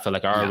release, I feel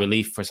like, or a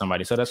relief for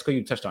somebody. So that's cool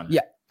you touched on it.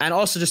 Yeah. And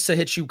also just to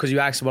hit you, because you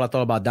asked what I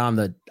thought about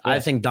Donda. I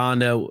think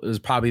Donda is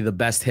probably the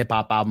best hip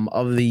hop album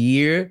of the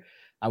year.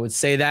 I would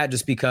say that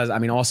just because, I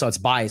mean, also it's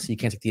biased, so you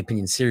can't take the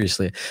opinion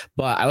seriously.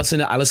 But I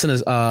listened to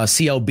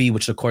CLB,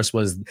 which of course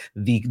was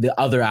the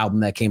other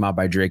album that came out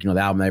by Drake. You know,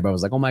 the album that everybody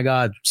was like, oh my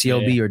God,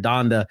 CLB or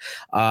Donda.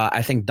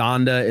 I think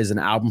Donda is an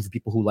album for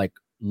people who like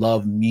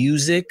love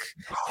music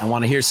and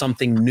want to hear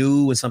something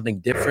new and something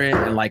different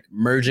and like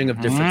merging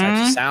of different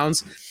types of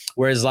sounds.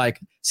 Whereas like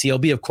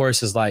CLB, of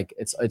course, is like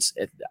it's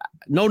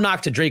no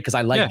knock to Drake because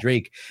I like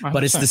Drake, 100%.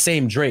 But it's the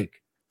same Drake.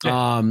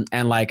 Yeah.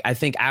 And like I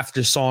think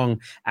after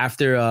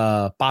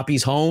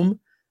Papi's Home,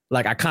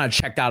 like I kind of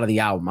checked out of the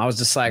album. I was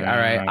just like, all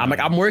right,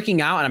 I'm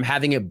working out and I'm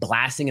having it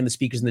blasting in the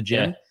speakers in the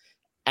gym. Yeah.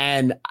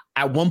 And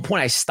at one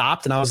point I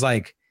stopped and I was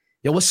like,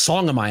 yo, what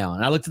song am I on?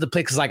 And I looked at the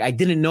play because like I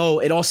didn't know,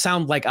 it all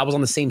sounded like I was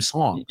on the same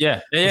song.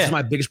 This is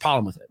my biggest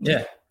problem with it.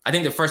 Yeah. I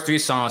think the first 3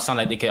 songs sound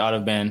like they could all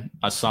have been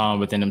a song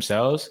within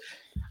themselves.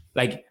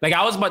 Like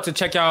I was about to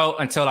check out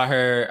until I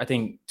heard, I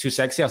think, Too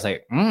Sexy. I was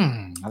like,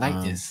 I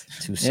like this.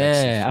 Too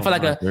Sexy. Yeah, I feel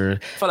like a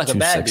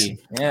baddie.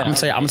 Yeah, I'm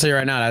gonna tell you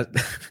right now.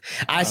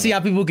 I see how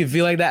people can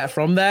feel like that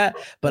from that,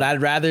 but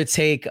I'd rather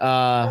take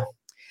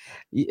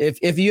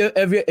if you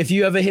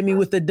ever hit me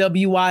with the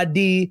WID,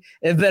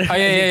 it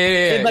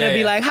better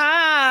be like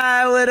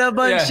hi with a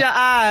bunch of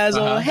eyes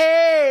or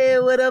hey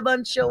with a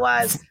bunch of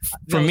eyes.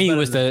 For me, it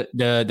was the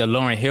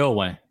Lauryn Hill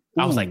one.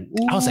 I was like,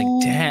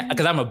 damn,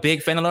 because I'm a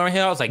big fan of Lauryn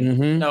Hill. I was like,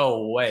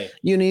 no way.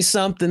 You need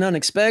something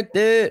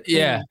unexpected.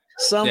 Yeah.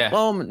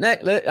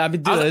 Necklace. I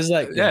mean, dude, it's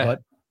like,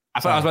 what?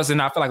 I feel like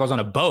I was on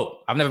a boat.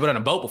 I've never been on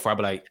a boat before. I'd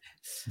be like,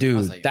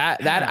 dude, like,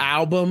 that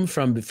album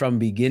from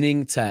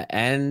beginning to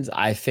end,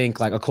 I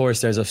think like, of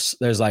course, there's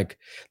like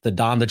the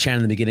Donda chant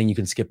in the beginning. You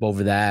can skip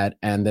over that,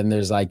 and then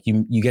there's like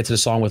you get to the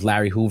song with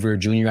Larry Hoover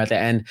Jr. at the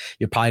end.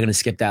 You're probably gonna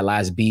skip that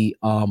last beat.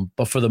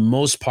 But for the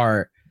most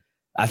part,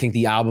 I think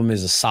the album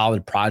is a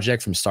solid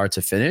project from start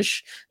to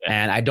finish.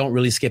 And I don't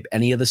really skip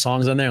any of the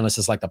songs on there unless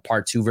it's like the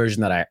part 2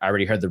 version that I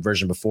already heard the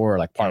version before, or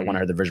like part 1, I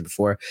heard the version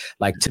before.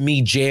 Like to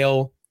me,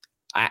 Jail,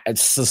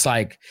 it's just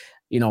like,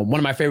 you know, one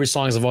of my favorite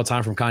songs of all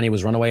time from Kanye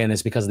was Runaway. And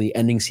it's because of the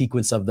ending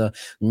sequence of the,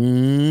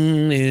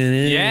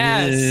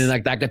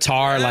 like that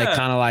guitar, like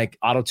kind of like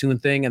auto-tune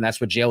thing. And that's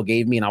what Jail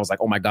gave me. And I was like,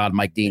 oh my God,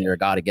 Mike Dean, you're a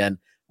god again.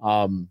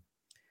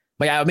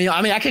 But yeah, I mean,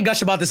 I could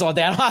gush about this all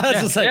day.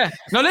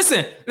 No,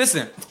 listen.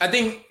 I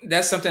think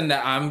that's something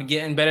that I'm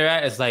getting better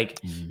at. Is like,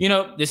 you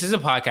know, this is a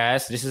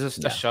podcast, this is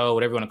a show,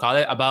 whatever you want to call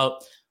it.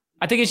 About,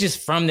 I think it's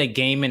just from the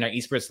gaming or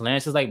esports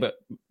lens. It's like, but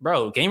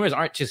bro, gamers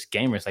aren't just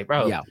gamers. Like,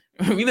 bro,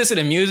 we listen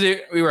to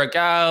music, we work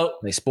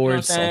out, play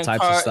sports, all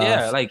types of stuff.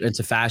 Yeah, like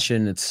into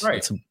fashion. It's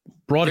a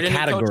broader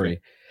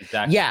category.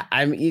 Exactly. Yeah,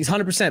 I'm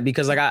 100%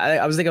 because like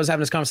I was having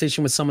this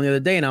conversation with someone the other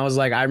day, and I was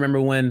like, I remember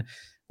when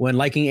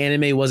liking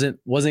anime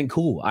wasn't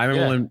cool. I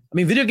remember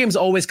video games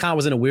always kind of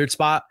was in a weird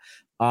spot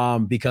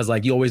because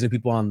like you always knew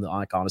people on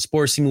a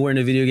sports team who were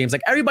into video games.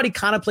 Like everybody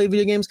kind of played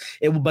video games,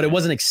 but it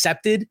wasn't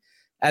accepted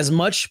as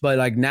much. But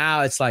like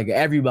now it's like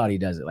everybody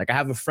does it. Like I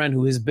have a friend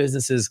who his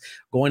business is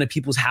going to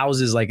people's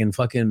houses like in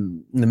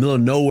the middle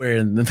of nowhere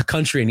in the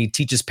country, and he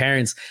teaches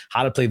parents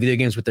how to play video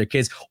games with their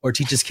kids, or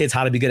teaches kids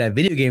how to be good at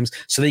video games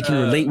so they can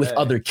relate with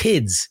other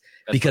kids.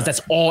 Because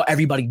that's all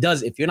everybody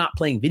does. If you're not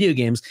playing video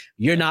games,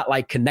 you're not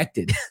like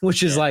connected,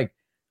 which is like,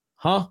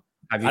 huh?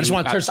 I just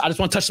want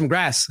to touch some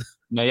grass.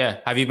 No, yeah.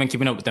 Have you been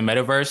keeping up with the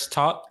metaverse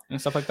talk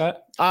and stuff like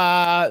that?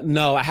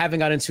 No, I haven't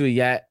got into it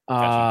yet.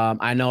 Gotcha.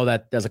 I know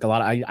that there's like a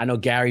lot. I know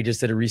Gary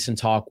just did a recent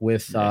talk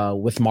with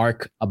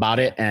Mark about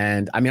it,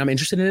 and I mean, I'm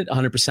interested in it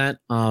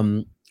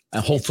 100%.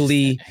 And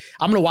hopefully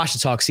I'm going to watch the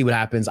talk, see what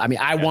happens. I mean,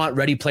 I want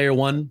Ready Player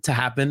One to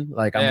happen.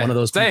 Like I'm one of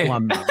those people,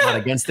 I'm not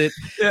against it,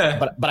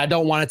 but I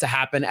don't want it to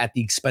happen at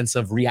the expense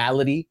of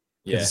reality.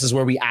 This is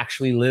where we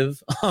actually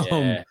live.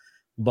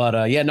 But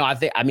no, I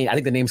think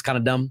the name's kind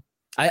of dumb.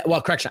 I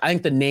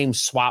think the name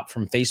swapped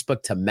from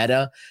Facebook to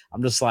Meta.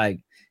 I'm just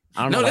like,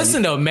 I don't know. No,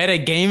 listen though, Meta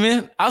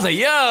Gaming. I was like,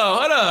 yo,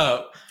 hold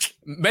up.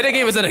 Meta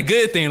Gaming is not a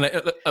good thing,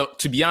 like,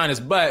 to be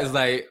honest, but it's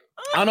like,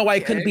 I don't know why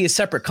it couldn't be a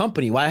separate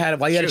company. Why you had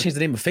to change the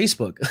name of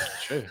Facebook?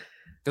 True.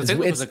 Because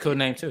Facebook was a cool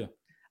name too.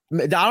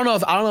 I don't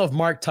know if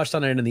Mark touched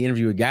on it in the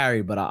interview with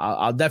Gary, but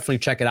I'll definitely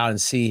check it out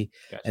and see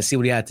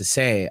what he had to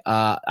say.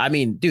 I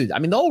mean, dude,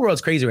 the whole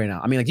world's crazy right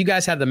now. I mean, like you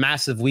guys had the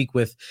massive week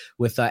with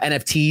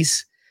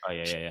NFTs. Oh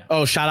yeah.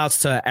 Oh, shout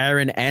outs to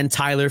Aaron and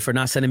Tyler for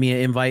not sending me an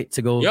invite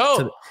to go.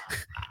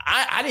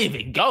 I didn't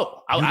even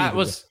go. I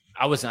was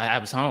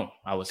home.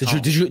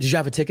 Did you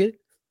have a ticket?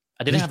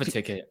 I didn't have a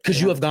ticket. Could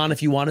you have gone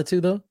if you wanted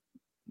to though?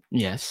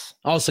 Yes.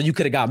 Oh, so you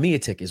could have got me a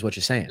ticket, is what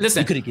you're saying.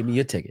 Listen, you could have given me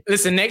a ticket.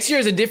 Listen, next year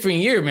is a different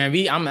year, man.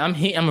 I'm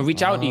gonna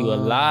reach out to you a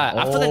lot.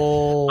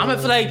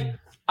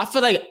 I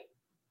feel like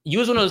you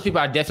was one of those people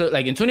I definitely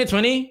like in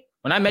 2020.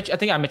 when I met you, I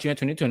think I met you in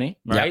 2020,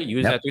 right? Yep, You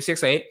was at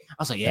 368. I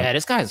was like, yeah,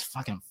 this guy's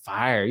fucking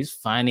fire. He's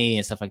funny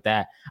and stuff like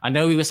that. I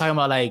know we was talking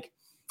about like,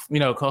 you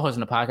know, co-hosting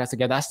the podcast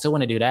together. I still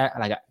want to do that.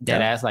 Like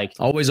dead ass, like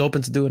always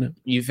open to doing it.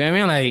 You feel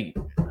me? Like,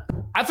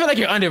 I feel like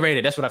you're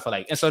underrated. That's what I feel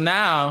like. And so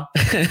now,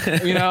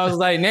 you know, I was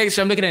like, next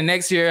year, I'm looking at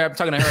next year. I'm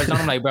talking to her.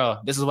 I'm like, bro,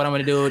 this is what I'm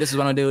going to do. This is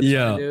what I'm going to do. This is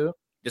what I'm gonna do.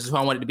 This is who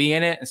I wanted to be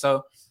in it. And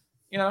so,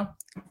 you know,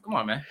 come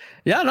on, man.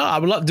 Yeah, no, I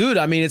would love, dude.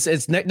 I mean,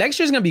 it's next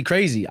year's gonna be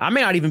crazy. I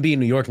may not even be in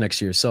New York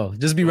next year, so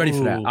just be ready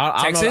for that.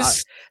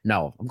 Texas?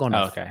 No, I'm going.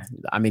 Okay.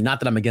 I mean, not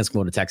that I'm against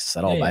going to Texas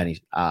at all by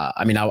any.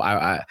 I mean,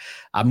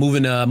 I'm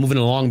moving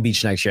to Long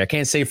Beach next year. I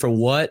can't say for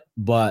what,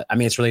 but I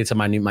mean, it's related to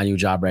my new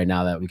job right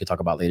now that we could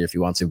talk about later if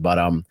you want to. But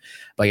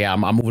yeah,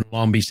 I'm moving to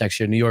Long Beach next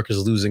year. New York is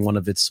losing one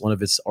of its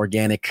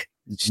organic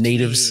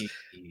natives.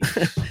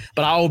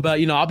 But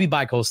I'll be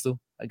bi-coastal.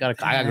 I got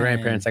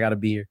grandparents. I got to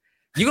be here.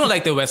 You're going to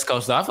like the West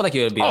Coast, though. I feel like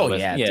you would be. Oh,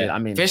 yeah, dude. I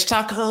mean, fish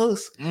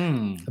tacos.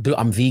 Dude,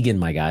 I'm vegan,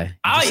 my guy.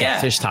 Oh,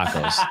 yeah. Fish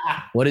tacos.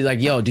 What is like,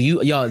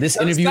 this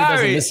interview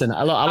doesn't listen.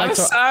 I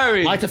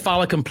like to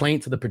file a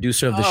complaint to the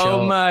producer of the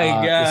show. Oh, my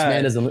God. This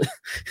man doesn't.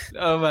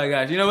 Oh, my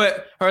gosh. You know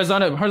what?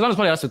 Horizontal's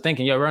probably also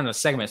thinking, we're on a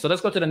segment. So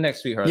let's go to the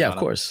next tweet, Horizontal. Yeah, of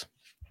course.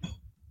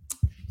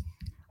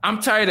 I'm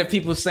tired of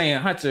people saying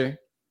Hunter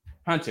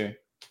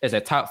is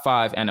a top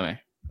 5 anime.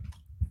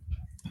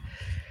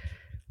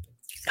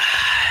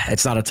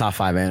 It's not a top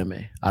 5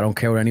 anime. I don't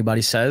care what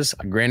anybody says.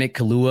 Granted,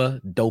 Kahlua,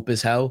 dope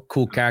as hell,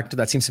 cool character.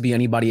 That seems to be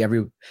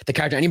the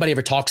character anybody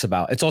ever talks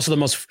about. It's also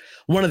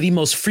one of the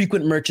most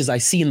frequent merches I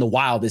see in the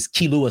wild is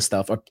Kahlua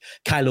stuff or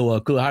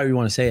Kahlua, however you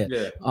want to say it.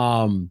 Yeah.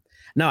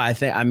 No,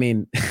 I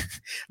mean,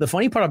 the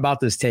funny part about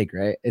this take,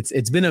 right?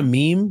 It's been a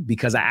meme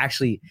because I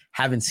actually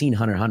haven't seen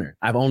Hunter x Hunter.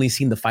 I've only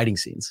seen the fighting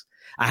scenes.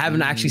 I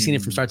haven't actually seen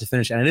it from start to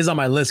finish, and it is on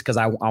my list because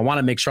I want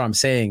to make sure I'm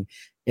saying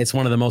it's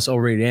one of the most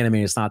overrated anime.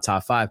 It's not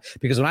top 5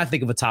 because when I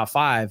think of a top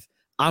 5,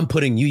 I'm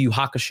putting Yu Yu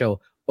Hakusho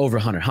over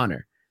Hunter x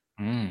Hunter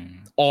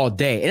all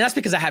day, and that's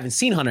because I haven't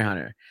seen Hunter x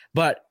Hunter.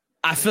 But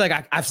I feel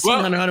like I've seen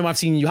Hunter x Hunter when I've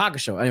seen Yu Yu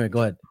Hakusho. Anyway,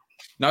 go ahead.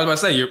 No, I was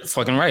about to say you're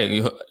fucking right.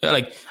 I feel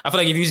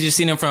like if you just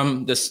seen them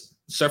from the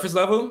surface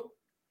level,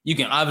 you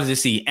can obviously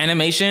see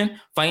animation,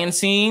 fighting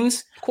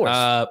scenes, of course,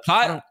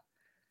 plot.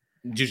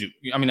 Juju.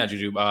 I mean not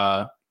Juju.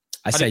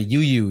 I said Yu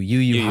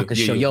Yu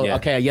Hakusho. Yo, yeah.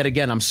 Okay, yet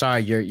again, I'm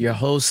sorry. Your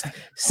host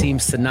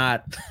seems to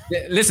not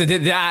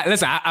listen.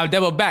 I'll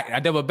double back.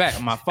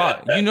 My fault.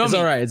 You know, it's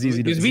all right. It's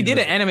easy. Because we did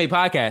an anime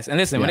podcast, and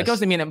listen, when it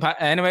comes to me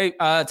anime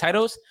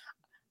titles,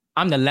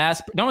 I'm the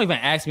last. Don't even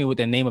ask me what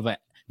the name of it.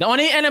 The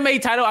only anime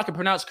title I can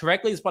pronounce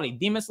correctly is probably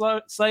Demon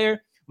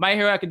Slayer, My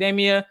Hero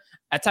Academia,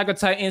 Attack on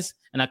Titans,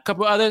 and a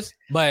couple others.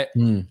 But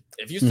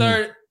if you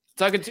start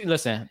talking to,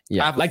 listen,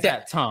 I have like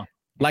that tongue.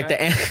 Like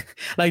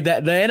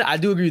I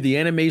do agree with the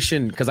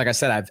animation because, like I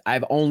said,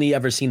 I've only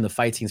ever seen the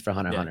fight scenes for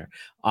Hunter x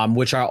Hunter,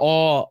 which are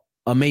all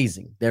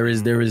amazing. There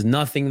is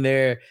nothing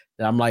there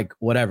that I'm like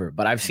whatever.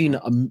 But I've seen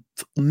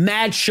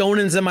mad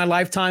shonens in my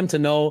lifetime to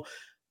know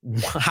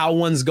how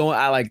one's going.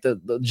 I like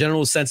the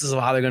general senses of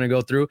how they're going to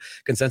go through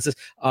consensus.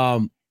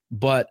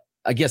 But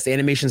I guess the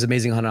animation is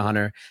amazing, Hunter x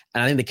Hunter,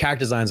 and I think the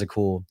character designs are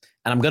cool.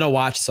 And I'm gonna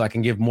watch so I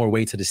can give more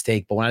weight to this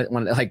take. But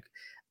when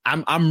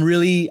I'm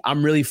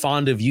really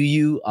fond of Yu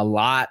Yu a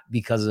lot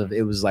because of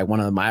it was like one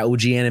of my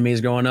OG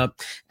animes growing up.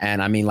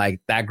 And I mean,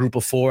 like that group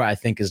of 4, I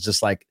think is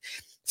just like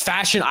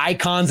fashion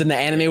icons in the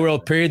anime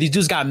world, period. These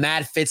dudes got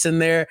mad fits in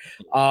there.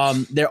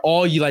 They're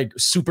all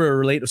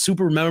super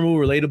memorable,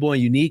 relatable,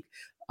 and unique.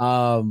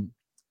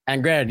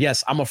 And granted,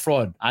 yes, I'm a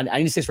fraud. I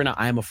need to say this right now.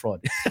 I am a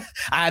fraud.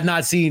 I have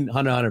not seen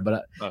Hunter x Hunter,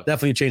 but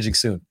definitely changing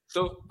soon.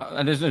 So,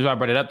 and this is why I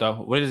brought it up though.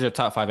 What is your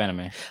top 5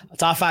 anime?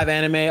 Top 5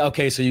 anime.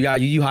 Okay, so you got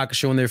Yu Yu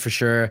Hakusho in there for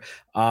sure.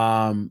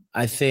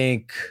 I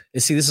think.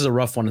 This is a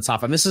rough one. The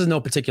top 5. This is in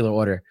no particular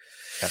order.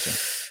 Gotcha.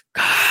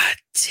 God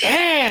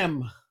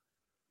damn.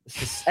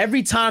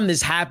 Every time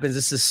this happens,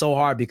 this is so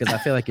hard because I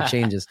feel like it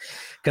changes.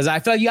 Because I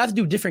feel like you have to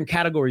do different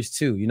categories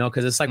too, you know.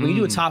 Because it's like when you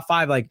do a top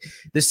 5, like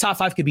this top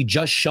 5 could be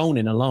just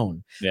shonen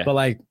alone. Yeah. But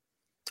like,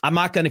 I'm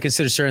not going to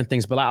consider certain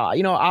things, but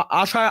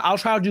I'll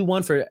try to do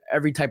one for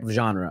every type of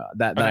genre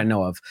that I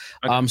know of.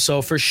 Okay.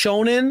 So for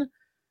shonen,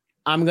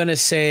 I'm going to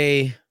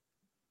say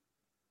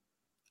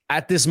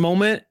at this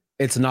moment,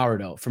 it's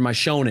Naruto for my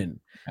shonen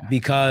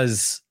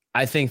because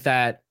I think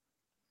that,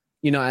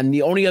 and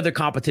the only other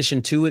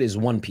competition to it is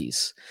One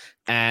Piece.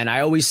 And I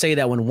always say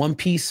that when One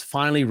Piece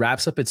finally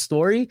wraps up its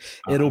story,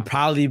 it'll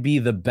probably be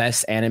the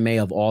best anime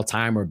of all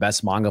time or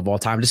best manga of all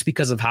time, just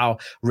because of how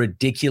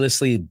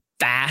ridiculously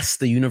vast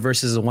the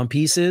universes of One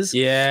Piece is.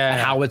 Yeah.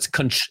 And how it's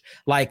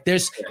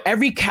there's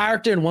every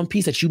character in One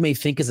Piece that you may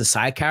think is a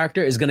side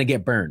character is going to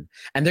get burned.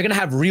 And they're going to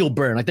have real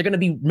burn. Like they're going to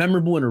be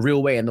memorable in a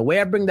real way. And the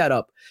way I bring that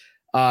up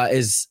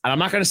is, and I'm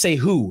not going to say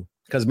who,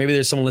 because maybe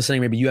there's someone listening,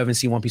 maybe you haven't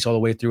seen One Piece all the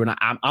way through. And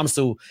I'm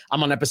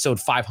on episode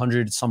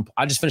 500.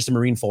 I just finished the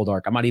Marineford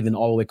arc. I'm not even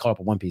all the way caught up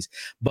with One Piece.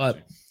 But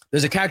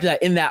there's a character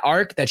that in that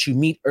arc that you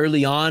meet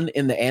early on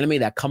in the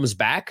anime that comes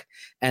back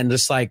and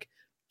just like,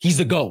 he's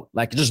the GOAT.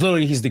 Like just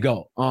literally he's the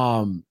GOAT.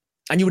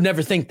 And you would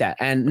never think that.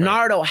 And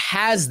Naruto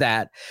has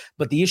that.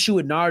 But the issue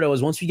with Naruto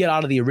is once we get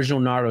out of the original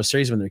Naruto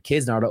series when they're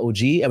kids, Naruto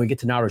OG, and we get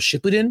to Naruto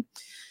Shippuden,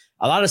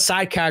 a lot of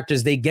side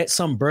characters, they get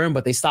some burn,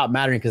 but they stop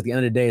mattering because at the end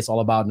of the day, it's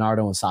all about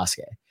Naruto and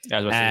Sasuke.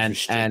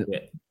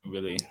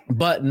 Really.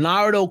 But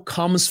Naruto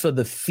comes for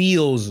the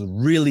feels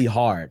really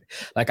hard.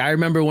 Like I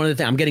remember one of the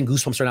things, I'm getting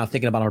goosebumps right now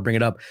thinking about it, I'll bring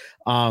it up.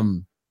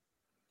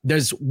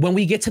 There's when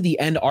we get to the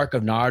end arc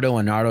of Naruto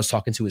and Naruto's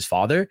talking to his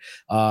father,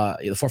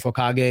 the fourth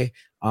Hokage,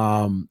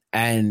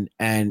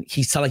 and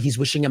he's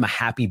wishing him a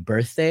happy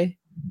birthday.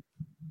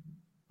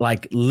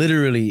 Like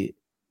literally,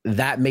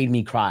 that made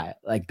me cry.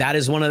 Like that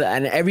is one of the,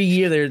 and every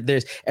year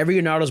there's every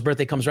year Naruto's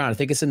birthday comes around. I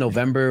think it's in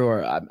November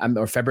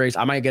or February.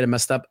 I might get it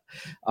messed up.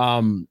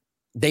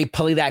 They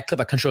play that clip.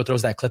 Crunchyroll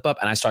throws that clip up,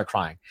 and I start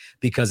crying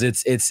because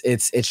it's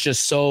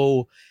just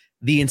so.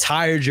 The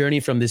entire journey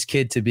from this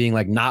kid to being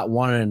like not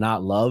wanted and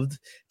not loved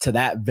to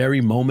that very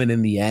moment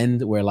in the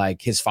end where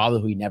like his father,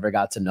 who he never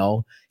got to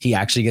know, he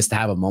actually gets to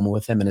have a moment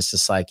with him. And it's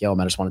just like, yo,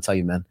 man, I just want to tell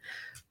you, man,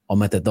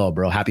 ometedou,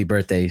 bro. Happy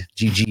birthday.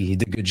 GG. He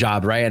did a good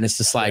job, right? And it's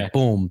just like,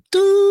 boom.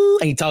 Doo,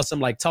 and he tells him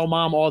like, tell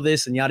mom all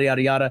this and yada,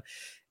 yada, yada.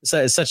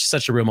 It's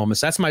such a real moment.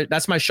 So that's my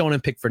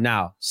shonen pick for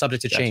now,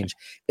 subject to change.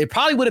 It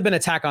probably would have been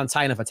Attack on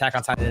Titan if Attack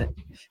on Titan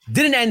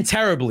didn't end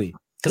terribly.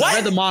 Because I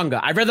read the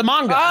manga. I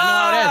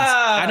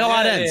know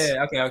how it ends.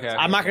 Yeah. Okay.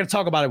 I'm not going to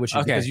talk about it with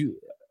you because you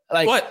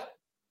like what?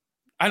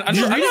 I know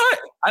you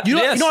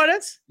know how it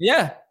ends?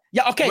 Yeah.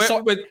 Yeah. Okay. Go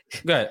ahead.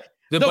 Go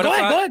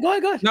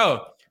ahead.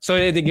 No. So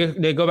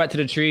they go back to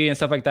the tree and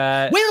stuff like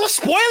that. Wait, don't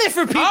spoil it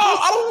for people.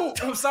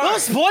 I'm sorry. Don't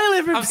spoil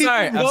it for people.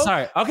 I'm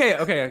sorry.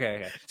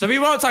 Okay. So we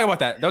won't talk about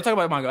that. Don't talk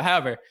about the manga.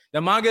 However,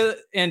 the manga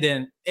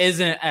ending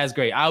isn't as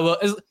great.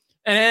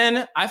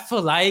 And I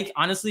feel like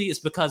honestly, it's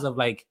because of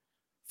like.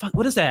 Fuck,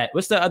 what is that?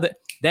 What's the other?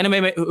 The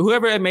anime,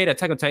 whoever made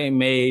Attack on Titan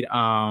made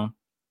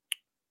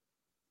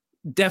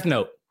Death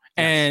Note. Yes.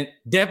 And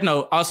Death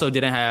Note also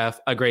didn't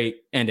have a great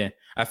ending,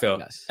 I feel.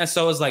 Yes. And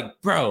so it's like,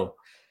 bro,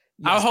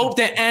 I hope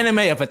the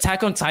anime of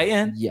Attack on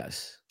Titan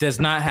does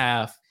not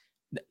have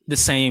the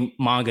same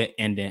manga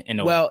ending in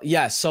a way. Well,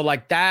 yes. So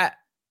like that.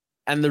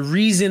 And the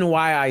reason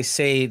why I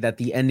say that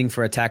the ending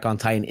for Attack on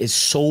Titan is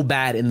so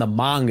bad in the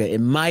manga, it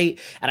might,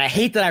 and I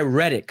hate that I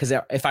read it because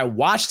if I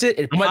watched it,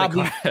 it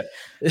probably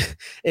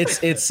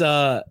it's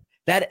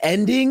that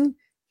ending.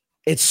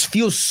 It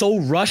feels so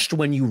rushed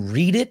when you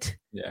read it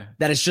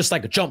that it's just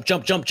like a jump.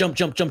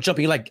 And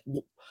you're like,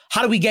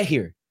 how do we get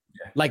here?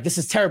 Yeah. Like this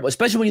is terrible,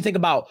 especially when you think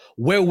about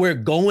where we're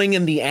going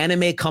in the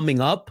anime coming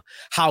up,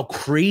 how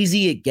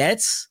crazy it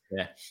gets.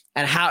 Yeah.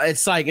 And how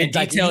it's like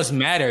details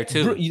matter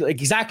too.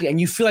 Exactly.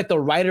 And you feel like the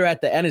writer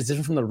at the end is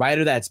different from the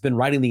writer that's been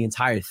writing the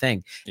entire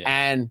thing. Yeah.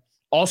 And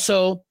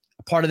also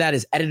part of that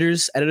is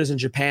editors. Editors in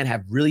Japan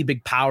have really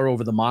big power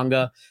over the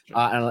manga.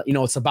 And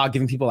it's about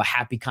giving people a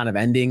happy kind of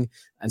ending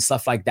and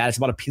stuff like that. It's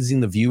about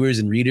appeasing the viewers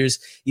and readers,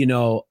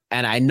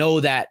 and I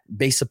know that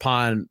based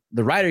upon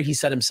the writer, he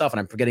said himself, and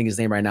I'm forgetting his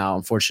name right now,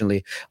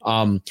 unfortunately.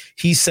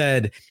 He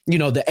said,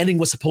 the ending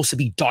was supposed to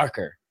be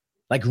darker,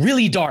 like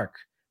really dark,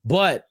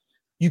 but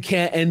you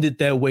can't end it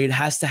that way. It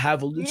has to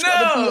have but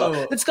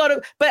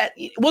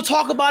we'll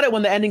talk about it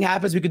when the ending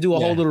happens. We could do a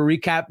whole little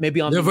recap,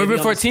 maybe on November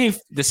 14th,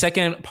 the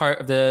second part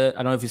of I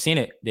don't know if you've seen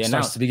it. They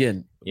starts to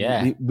begin.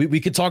 Yeah. We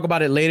could talk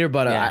about it later,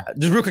 but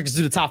just real quick, just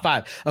do the top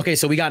 5. Okay.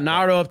 So we got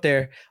Naruto up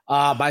there.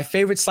 My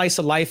favorite slice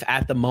of life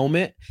at the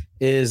moment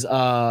is,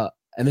 and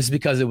this is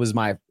because it was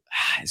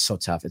it's so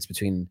tough. It's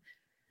between,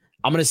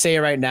 I'm going to say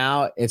it right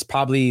now. It's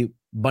probably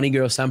Bunny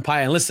Girl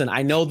Senpai. And listen,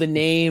 I know the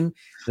name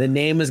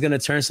is going to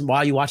turn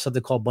while you watch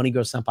something called Bunny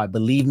Girl Senpai.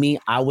 Believe me,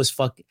 I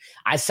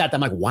sat there,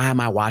 I'm like, why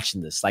am I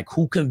watching this? Like,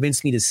 who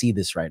convinced me to see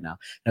this right now? And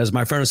it was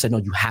my friend who said, no,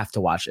 you have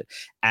to watch it.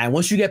 And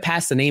once you get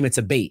past the name, it's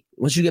a bait.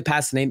 Once you get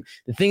past the name,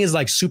 the thing is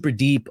like super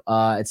deep.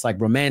 It's like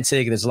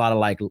romantic. There's a lot of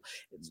like,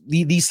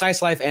 these slice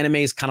of life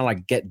animes kind of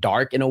like get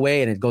dark in a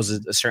way, and it goes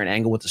a certain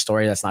angle with the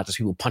story. That's not just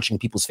people punching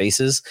people's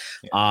faces.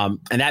 And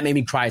that made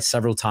me cry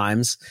several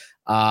times.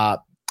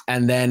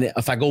 And then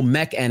if I go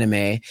mech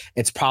anime,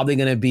 it's probably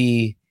going to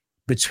be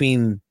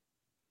between,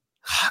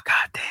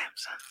 goddamn,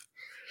 son.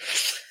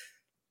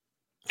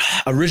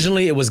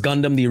 Originally, it was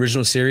Gundam, the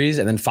original series,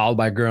 and then followed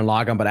by Gurren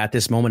Lagann. But at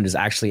this moment, it's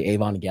actually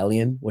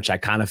Evangelion, which I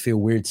kind of feel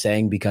weird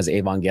saying because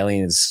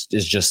Evangelion is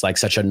just like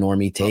such a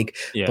normie take.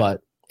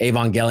 But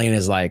Evangelion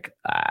is like,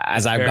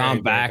 as I've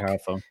gone back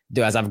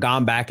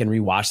and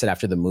rewatched it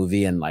after the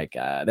movie, and like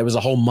there was a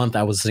whole month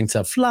I was listening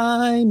to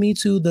Fly Me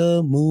to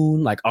the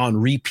Moon like on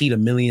repeat a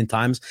million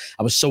times.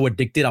 I was so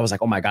addicted. I was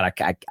like, oh my God,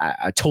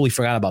 I totally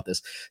forgot about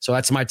this. So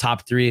that's my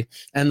top 3.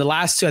 And the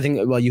last 2, I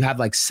think, well, you have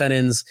like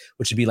senins,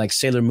 which would be like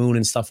Sailor Moon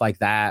and stuff like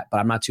that, but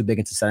I'm not too big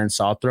into senins.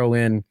 So I'll throw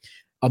in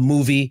a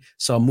movie.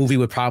 So a movie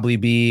would probably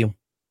be,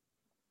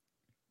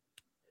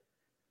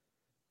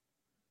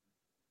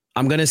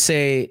 I'm going to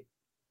say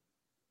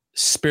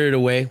Spirit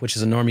Away, which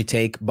is a normie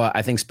take, but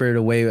I think Spirit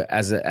Away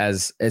as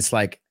it's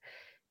like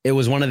it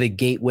was one of the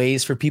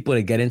gateways for people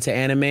to get into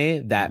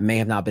anime that may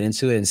have not been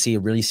into it and see a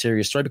really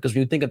serious story. Because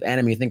when you think of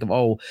anime, you think of,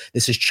 oh,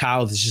 this is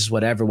child, this is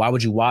whatever. Why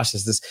would you watch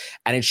this?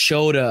 And it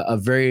showed a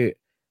very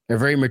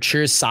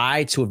mature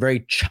side to a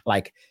very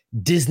like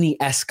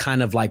Disney-esque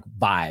kind of like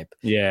vibe.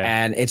 Yeah.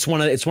 And it's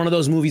one of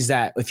those movies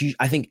that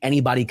I think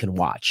anybody can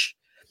watch,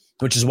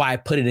 which is why I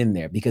put it in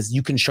there, because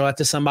you can show that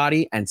to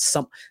somebody and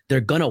they're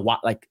gonna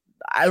watch. Like,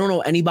 I don't know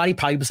anybody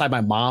probably beside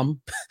my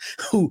mom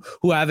who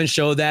I haven't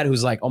showed that,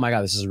 who's like, oh my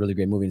God, this is a really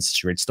great movie. It's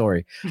such a great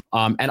story.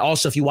 And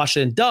also if you watch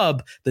it in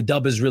dub, the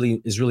dub is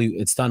really,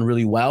 it's done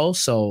really well.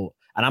 So,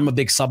 and I'm a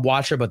big sub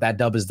watcher, but that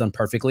dub is done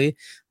perfectly.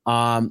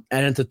 And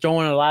then to throw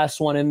in the last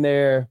one in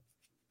there,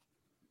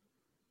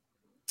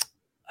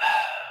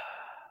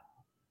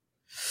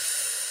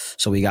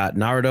 so we got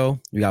Naruto,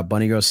 we got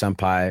Bunny Girl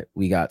Senpai,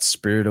 we got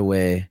Spirited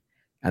Away,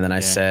 and then I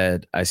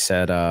said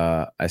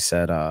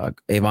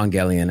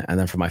Evangelion, and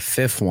then for my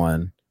fifth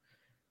one,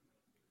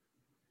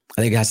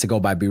 I think it has to go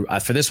by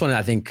for this one.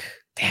 I think,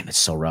 damn, it's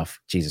so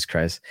rough. Jesus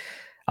Christ,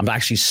 I'm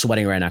actually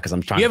sweating right now because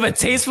I'm trying. You have a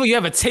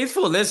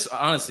tasteful list,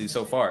 honestly,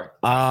 so far.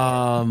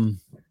 Damn,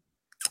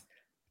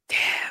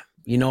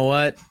 you know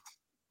what?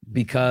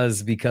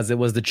 Because it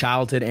was the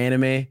childhood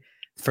anime,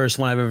 first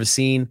one I've ever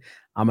seen.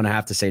 I'm gonna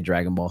have to say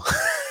Dragon Ball.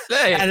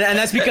 And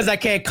that's because I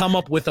can't come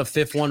up with a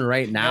fifth one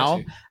right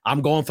now.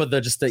 I'm going for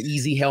just the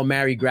easy Hail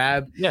Mary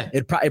grab. Yeah.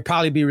 It'd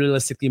probably be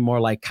realistically more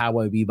like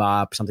Cowboy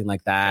Bebop, something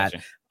like that.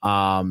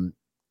 Gotcha.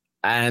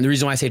 And the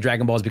reason why I say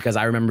Dragon Ball is because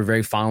I remember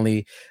very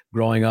fondly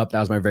growing up. That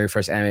was my very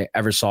first anime I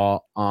ever saw.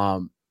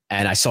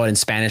 And I saw it in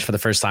Spanish for the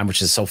first time,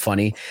 which is so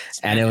funny.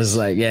 And it was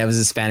like, it was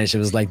in Spanish. It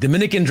was like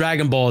Dominican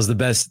Dragon Ball is the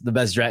best.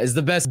 Is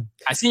the best.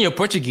 I seen your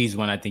Portuguese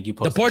one. I think you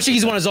posted. The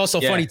Portuguese one is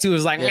also funny too.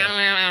 It's like,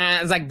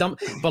 it's like dumb.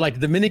 But like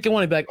the Dominican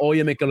one, it'd be like,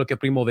 oye, me que lo que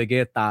primo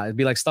Vegeta. It'd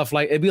be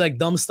like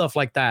dumb stuff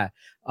like that.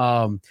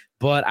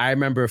 But I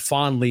remember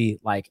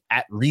fondly, like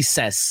at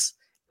recess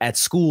at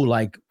school,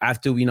 like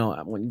after,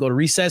 when you go to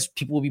recess,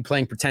 people will be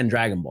playing pretend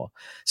Dragon Ball.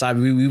 So I'd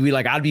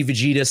be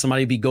Vegeta,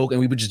 somebody would be Goku,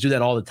 and we would just do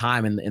that all the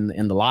time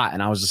in the lot.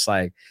 And I was just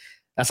like,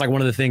 that's like one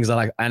of the things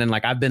that and then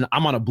like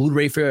I'm on a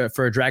Blu-ray for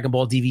a Dragon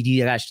Ball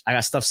DVD. I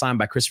got stuff signed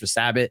by Christopher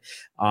Sabat.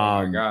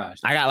 Oh my gosh.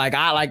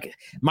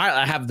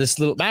 I have this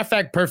little, matter of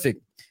fact,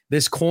 perfect.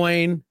 This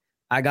coin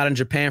I got in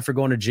Japan for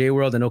going to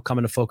J-World, and it'll come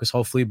into focus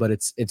hopefully, but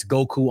it's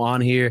Goku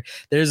on here.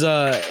 There's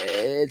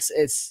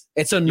it's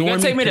a normal. You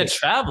gotta take me to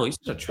travel. You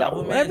should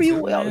travel, whenever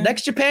you will.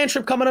 Next Japan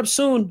trip coming up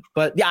soon.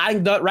 But yeah, I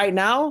think right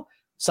now,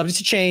 subject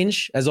to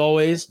change as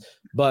always.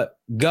 But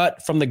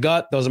from the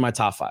gut, those are my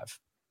top 5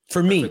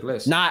 for me.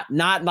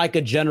 Not like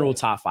a general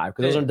top 5,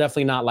 because those are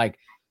definitely not like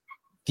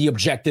the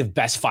objective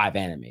best 5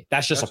 anime.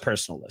 That's just a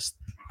personal list.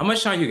 How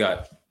much time you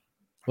got?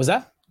 Was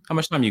that? How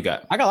much time you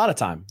got? I got a lot of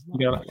time.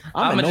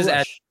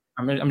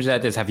 I'm just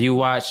at this. Have you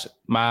watched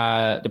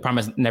The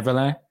Promised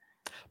Neverland?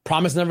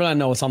 Promised Neverland?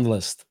 No, it's on the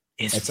list.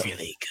 It's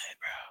really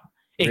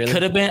good, bro. It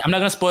could have been. I'm not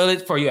gonna spoil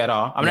it for you at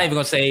all. I'm not even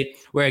gonna say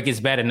where it gets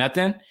bad or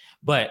nothing.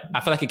 But I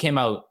feel like it came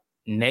out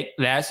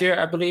last year,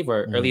 I believe,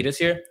 or early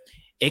this year.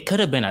 It could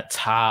have been a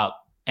top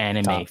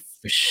anime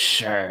for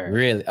sure.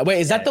 Really? Wait,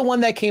 is that the one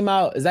that came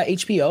out? Is that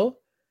HBO?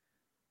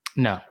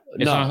 No,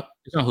 it's on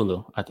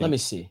Hulu. I think. Let me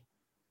see.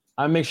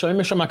 Let me make sure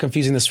I'm not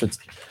confusing this with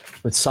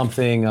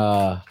something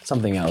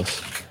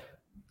else.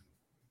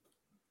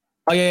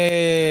 Oh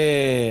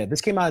yeah.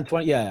 This came out in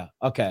 20. Yeah.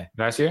 Okay.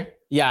 Last year?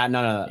 Yeah.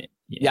 No.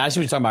 Yeah, I see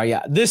what you're talking about.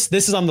 Yeah. This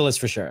is on the list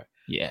for sure.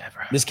 Yeah,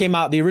 bro. This came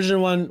out. The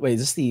original one. Wait,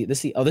 this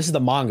is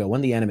the manga. When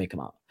did the anime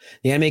come out?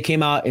 The anime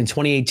came out in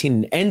 2018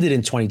 and ended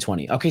in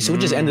 2020. Okay, so it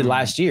just ended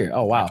last year.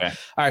 Oh wow. Okay.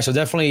 All right. So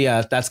definitely,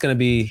 that's gonna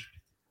be.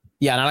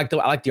 Yeah, and I like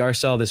the art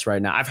style of this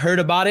right now. I've heard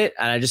about it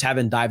and I just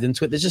haven't dived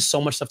into it. There's just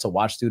so much stuff to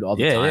watch, dude, all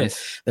the time.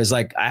 There's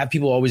like, I have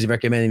people always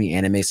recommending me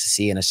animes to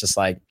see, and it's just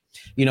like,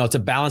 to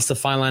balance the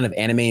fine line of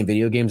anime and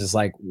video games is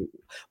like,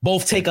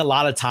 both take a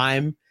lot of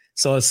time.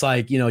 So it's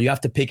like, you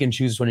have to pick and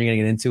choose when you're gonna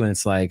get into, and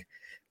it's like,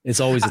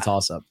 it's always a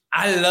toss up.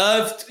 I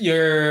loved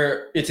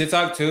your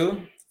TikTok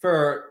too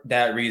for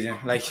that reason.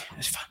 Like,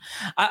 it's fun.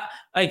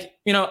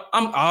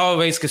 I'm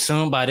always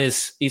consumed by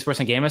this esports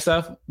and gaming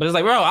stuff, but it's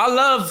like, bro, I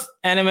love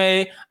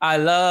anime, I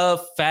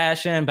love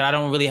fashion, but I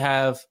don't really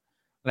have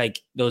like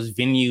those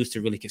venues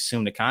to really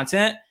consume the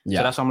content. Yeah.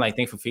 So that's why I'm like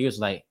thankful for you. It's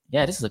like,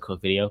 yeah, this is a cool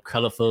video,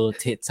 colorful,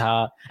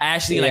 TikTok. I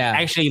actually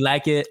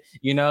like it,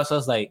 So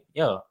it's like,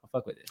 yo, I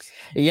fuck with this.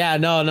 Yeah,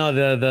 no,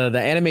 the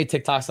anime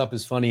TikTok stuff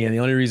is funny, and the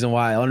only reason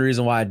why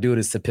I do it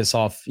is to piss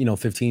off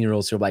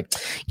 15-year-olds who are like,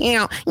 you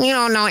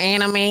don't know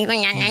anime.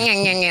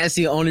 That's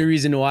the only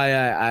reason why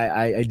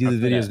I do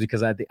the videos,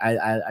 because I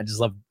just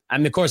love. I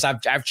mean, of course,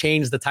 I've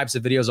changed the types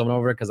of videos over and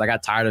over because I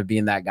got tired of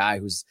being that guy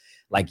who's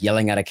like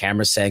yelling at a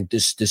camera saying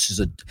this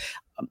is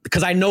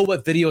because I know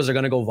what videos are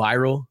gonna go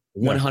viral.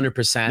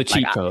 100%. The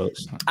cheat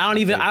codes. I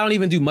don't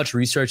even do much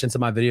research into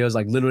my videos.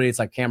 Like literally, it's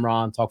like camera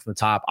on, talk from the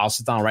top. I'll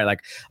sit down and write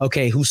like,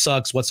 okay, who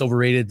sucks? What's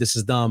overrated? This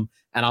is dumb.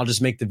 And I'll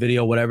just make the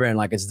video, whatever. And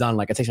like, it's done.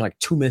 Like it takes me like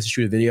 2 minutes to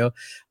shoot a video.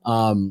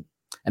 And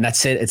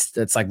that's it.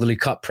 It's like literally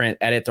cut, print,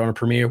 edit, throw in a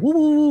Premiere.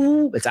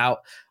 Woo, it's out.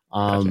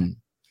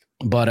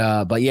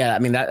 But yeah, I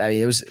mean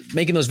it was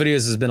making those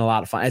videos has been a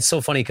lot of fun. It's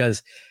so funny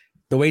because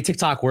the way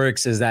TikTok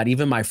works is that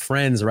even my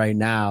friends right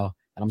now,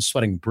 and I'm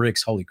sweating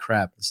bricks. Holy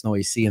crap! There's no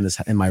AC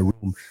in my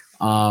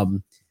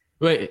room.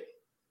 Wait.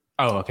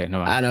 Oh, okay.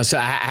 No. I know. So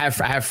I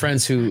have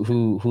friends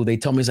who they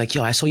told me, it's like,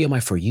 yo, I saw you on my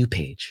For You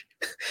page,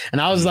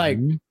 and I was like,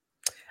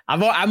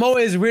 I'm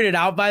always weirded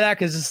out by that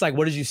because it's like,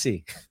 what did you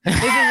see? It's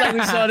just like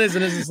we saw this,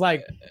 and it's just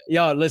like,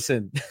 yo,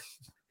 listen,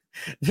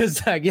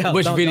 it's like, yo,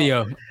 which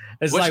video?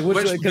 It's like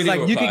because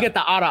like you could get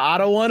the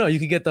auto one, or you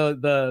could get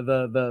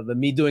the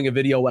me doing a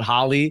video with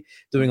Holly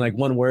doing like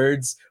one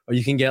words, or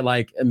you can get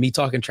like me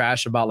talking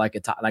trash about like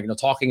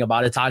talking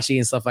about Itachi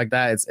and stuff like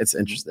that. It's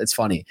interesting. It's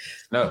funny.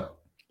 No,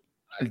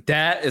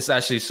 that is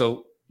actually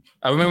so.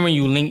 I remember when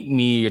you linked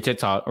me your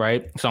TikTok,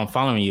 right? So I'm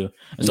following you.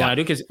 And so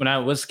when I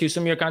was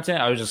consuming your content,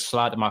 I was just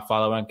slot my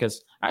following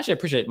because I actually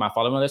appreciate my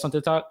following list on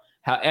TikTok.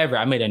 However,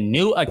 I made a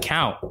new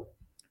account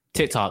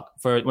TikTok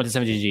for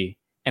 170G.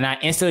 And I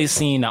instantly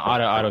seen the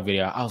auto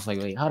video. I was like,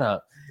 wait, hold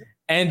up.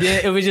 And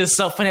then it was just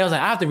so funny. I was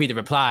like, I have to read the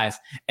replies.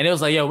 And it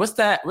was like, yo, what's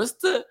that?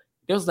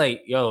 It was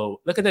like,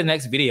 yo, look at the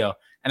next video.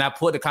 And I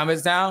pulled the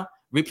comments down,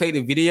 replayed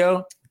the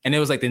video. And it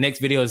was like the next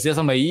video is this.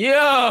 I'm like,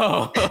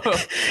 yo. I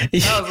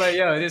was like,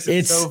 yo, this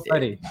is so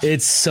funny.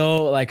 It's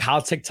so like how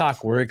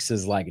TikTok works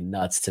is like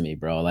nuts to me,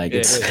 bro. Like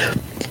it's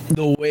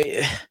the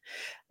way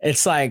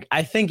it's like,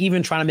 I think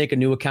even trying to make a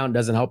new account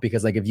doesn't help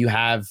because like if you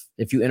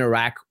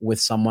interact with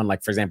someone,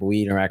 like for example,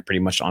 we interact pretty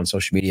much on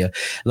social media,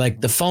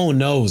 like the phone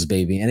knows,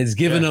 baby. And it's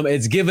giving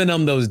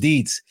them those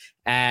deets.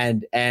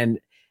 And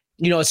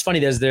you know, it's funny.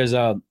 There's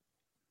a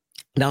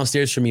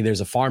downstairs for me,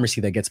 there's a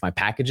pharmacy that gets my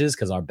packages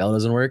because our bell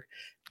doesn't work.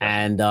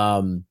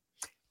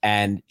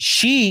 And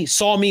she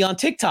saw me on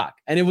TikTok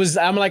and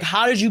I'm like,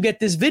 how did you get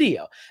this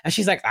video? And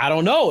she's like, I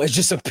don't know.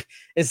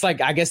 It's like,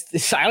 I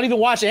guess I don't even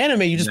watch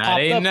anime. You just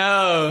popped up.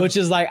 No. Which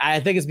is like, I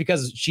think it's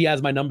because she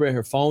has my number in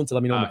her phone to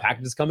let me know when the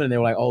package is coming. And they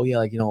were like, oh yeah,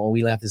 like, you know,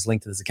 we left this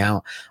link to this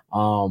account.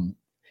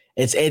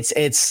 It's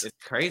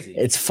crazy.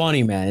 It's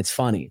funny, man. It's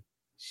funny.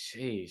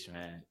 Sheesh,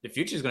 man. The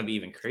future is going to be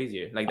even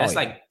crazier. Like that's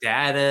like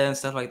data and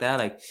stuff like that.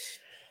 Like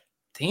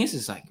things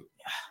is like,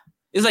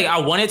 it's like I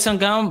want it to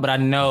come, but I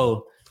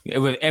know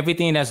with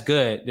everything that's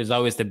good, there's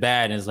always the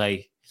bad. And it's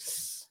like,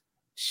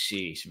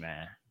 sheesh,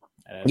 man.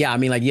 Yeah, I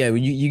mean, like, yeah,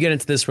 you get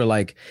into this where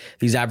like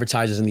these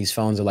advertisers and these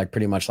phones are like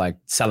pretty much like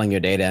selling your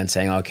data and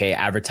saying, okay,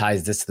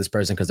 advertise this to this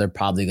person because they're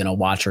probably gonna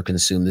watch or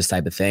consume this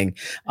type of thing.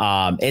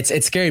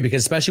 It's scary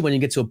because especially when you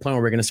get to a point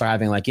where we're gonna start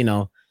having like, you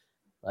know,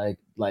 like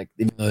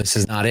even though this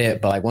is not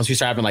it, but like once we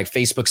start having like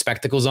Facebook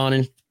spectacles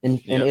on and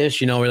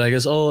ish, you know, we're like,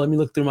 let me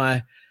look through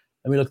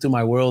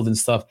my world and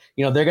stuff.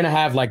 You know, they're going to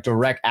have like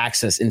direct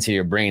access into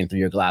your brain through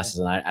your glasses.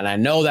 And I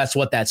know that's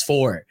what that's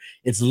for.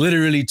 It's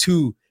literally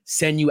to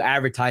send you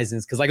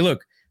advertisements. Cause like,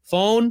 look,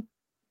 phone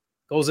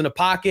goes in a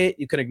pocket.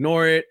 You can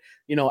ignore it.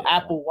 You know,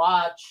 Apple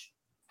Watch,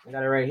 I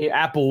got it right here.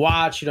 Apple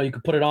Watch, you know, you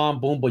can put it on,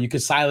 boom, but you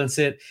can silence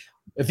it.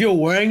 If you're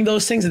wearing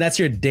those things and that's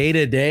your day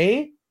to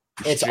day,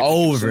 it's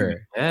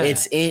over. Yeah.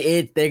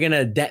 They're going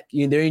to,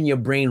 they're in your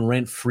brain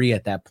rent free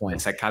at that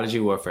point. Psychology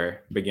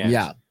warfare begins.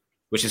 Yeah.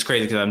 Which is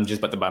crazy because I'm just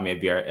about to buy me a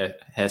VR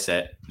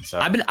headset. So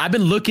I've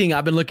been looking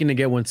to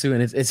get one too,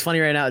 and it's funny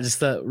right now.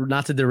 Just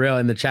not to derail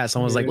in the chat.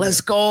 Someone's like,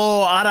 "Let's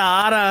go,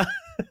 Ada."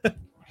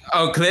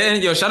 Oh,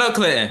 Clinton! Yo, shout out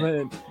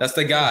Clinton. That's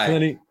the guy.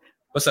 Clinton.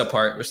 What's up,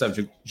 Part? What's up,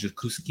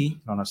 Jakuski? I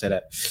don't know how to say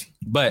that,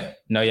 but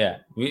no, yeah.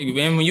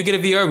 When you get a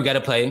VR, we gotta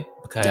play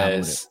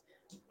because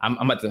I'm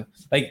about to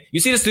like.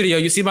 You see the studio,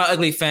 you see my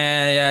ugly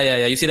fan.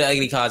 Yeah. You see the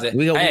ugly closet.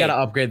 We gotta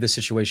upgrade the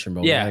situation,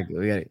 bro. Yeah,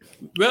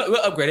 we'll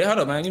upgrade it. Hold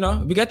up, man. You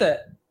know, we got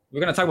that. We're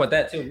gonna talk about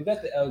that too. We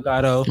got the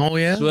Elgato. Oh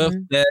yeah, Swift.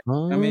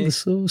 I mean,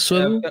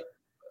 Swift.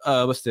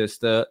 What's this?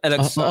 The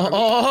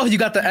LX. You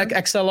got the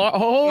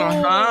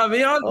XLR.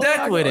 Be on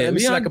deck with it.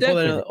 Be on deck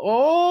with it.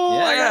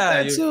 I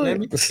got that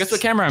too. Guess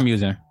what camera I'm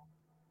using?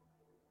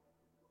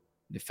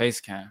 The face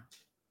cam.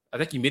 I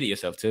think you muted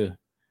yourself too.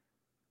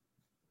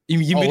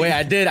 Wait,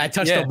 I did. I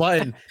touched the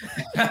button.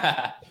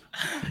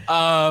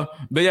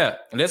 But yeah,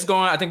 let's go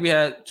on. I think we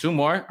had 2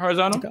 more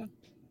horizontal. Okay.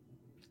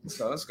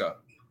 Let's go.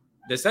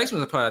 This next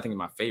one is probably, I think,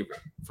 my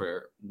favorite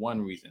for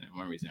one reason and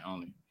one reason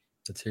only.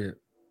 Let's hear it.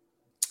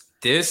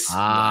 This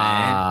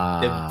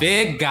one, the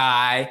big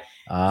guy.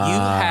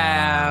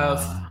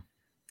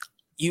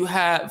 You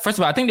have. First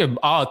of all, I think they're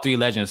all 3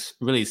 legends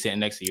really sitting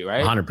next to you,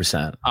 right?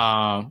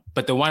 100%.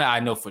 But the one I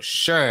know for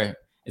sure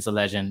is a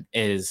legend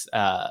is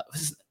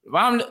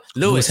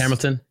Lewis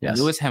Hamilton. Yes,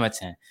 Lewis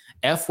Hamilton,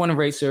 F1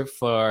 racer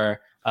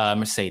for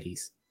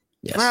Mercedes.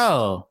 Yes,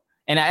 bro.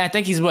 And I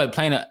think he's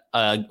playing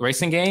a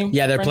racing game.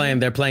 Yeah, they're playing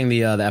the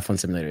F1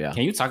 simulator. Yeah.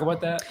 Can you talk about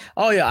that?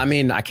 Oh yeah, I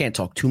mean, I can't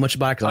talk too much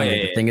about it because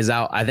the thing is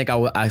out. I think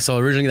I saw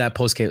originally that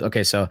post came.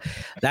 Okay, so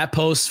that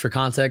post for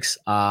context,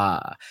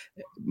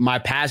 my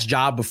past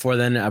job before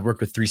then, I worked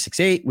with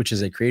 368, which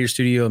is a creator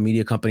studio, a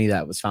media company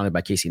that was founded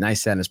by Casey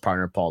Neistat and his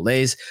partner Paul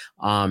Lays.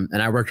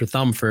 And I worked with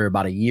them for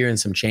about a year and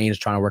some change,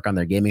 trying to work on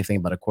their gaming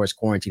thing. But of course,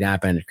 quarantine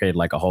happened. It created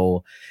like a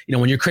whole, you know,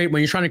 when you're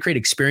trying to create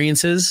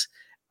experiences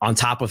on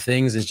top of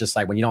things, it's just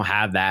like when you don't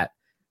have that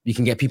you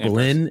can get people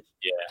in.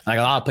 Yeah. Like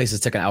a lot of places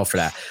took an L for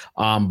that.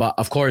 But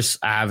of course,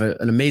 I have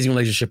an amazing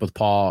relationship with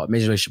Paul,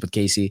 amazing relationship with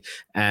Casey.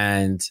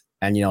 And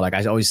you know, like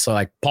I always saw,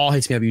 like Paul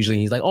hits me up usually.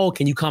 And he's like, oh,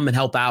 can you come and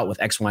help out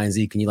with X, Y, and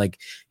Z? Can you like,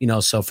 you know,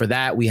 so for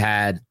that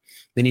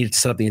they needed to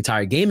set up the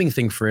entire gaming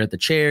thing for it, the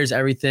chairs,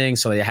 everything.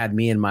 So they had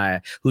me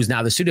and who's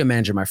now the studio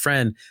manager, my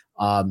friend,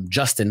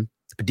 Justin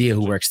Padilla,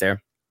 who works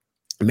there.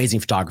 Amazing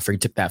photographer. He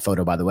took that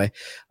photo, by the way.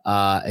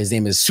 His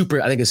name is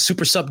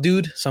Super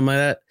Subdued, something like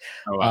that.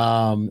 Oh,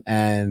 wow.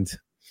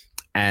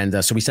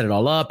 And so we set it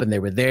all up, and they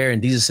were there.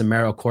 And Desus and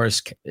Mero, of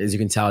course, as you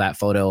can tell, that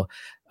photo,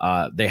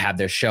 they had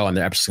their show, and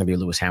their episode's going to be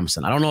Lewis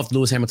Hamilton. I don't know if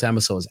Lewis Hamilton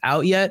episode is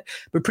out yet,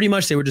 but pretty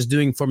much they were just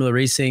doing Formula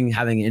Racing,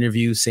 having an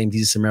interview, same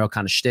Desus and Mero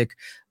kind of shtick.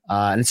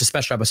 And it's a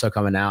special episode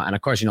coming out. And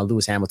of course, you know,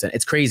 Lewis Hamilton.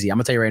 It's crazy. I'm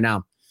going to tell you right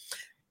now,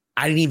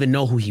 I didn't even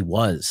know who he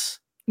was.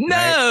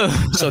 No.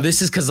 Right? So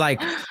this is because like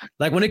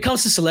when it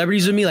comes to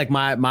celebrities with me, like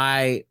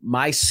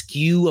my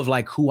skew of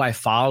like who I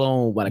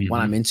follow, what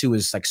I'm into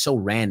is like so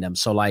random.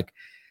 So like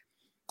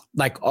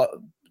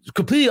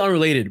completely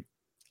unrelated.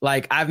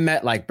 Like I've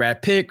met like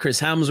Brad Pitt, Chris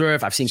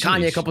Hemsworth. I've seen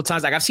Kanye a couple of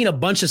times. Like I've seen a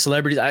bunch of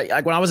celebrities.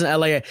 Like when I was in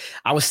LA,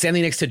 I was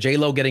standing next to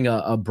J-Lo getting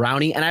a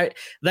brownie, and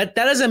that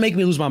doesn't make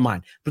me lose my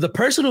mind. But the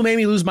person who made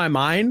me lose my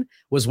mind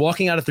was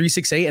walking out of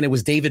 368, and it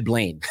was David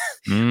Blaine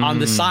on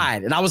the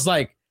side, and I was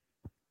like,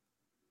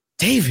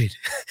 David,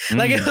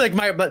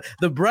 but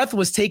the breath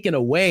was taken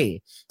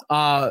away,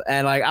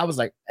 and like I was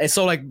like, and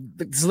so like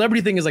the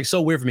celebrity thing is like so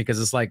weird for me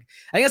because it's like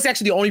I think that's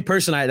actually the only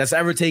person that's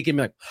ever taken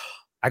me like.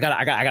 I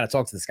gotta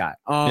talk to this guy.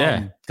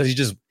 Because he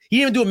didn't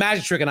even do a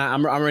magic trick, and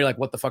I'm already like,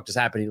 what the fuck just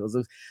happened? So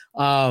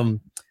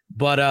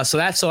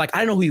like I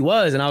didn't know who he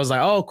was, and I was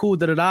like, oh, cool,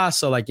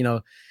 So like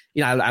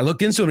I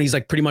looked into him, and he's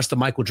like pretty much the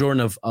Michael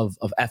Jordan of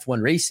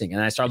F1 racing,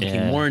 and I started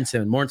looking more into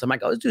him. I'm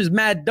like, oh, this dude's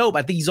mad dope.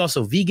 I think he's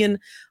also vegan,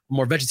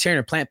 more vegetarian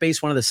or plant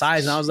based, one of the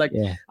sides. And I was like,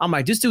 I'm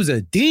like, this dude's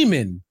a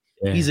demon.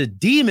 Yeah. He's a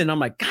demon. I'm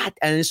like, God,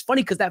 and it's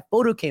funny because that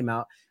photo came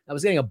out. I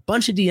was getting a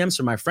bunch of DMs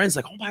from my friends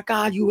like, oh my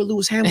God, you were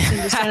Lewis Hamilton.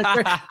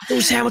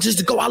 Lewis Hamilton's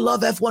to go. I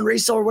love F1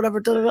 racer or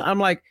whatever. I'm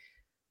like,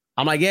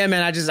 yeah,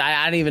 man. I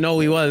didn't even know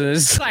who he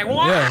was. It's like,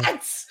 what?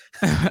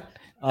 Yeah.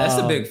 That's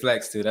a big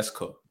flex, too. That's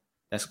cool.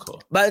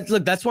 But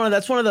look, that's one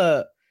of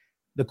the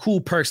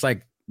cool perks.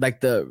 Like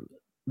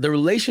the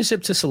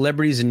relationship to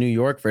celebrities in New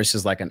York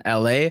versus like in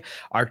LA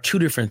are two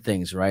different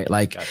things, right?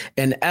 Like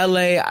in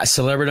LA,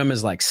 celebridom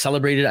is like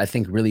celebrated, I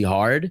think, really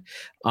hard.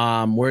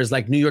 Whereas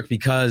like New York,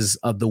 because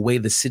of the way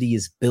the city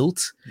is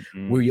built,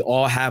 where you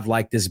all have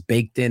like this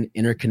baked in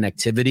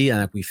interconnectivity, and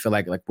like we feel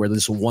like we're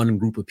this one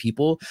group of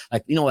people.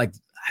 Like, you know, like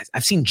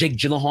I've seen Jake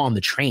Gyllenhaal on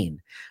the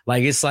train.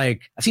 Like it's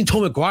like I've seen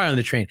Tom McGuire on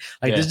the train.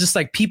 Like there's just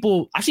like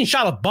people. I've seen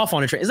Shia LaBeouf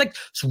on the train. It's like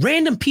it's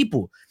random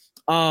people.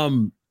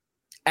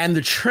 And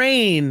the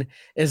train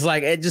is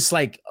like, it just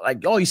like,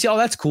 oh, you see, oh,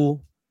 that's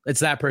cool.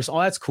 It's that person. Oh,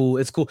 that's cool.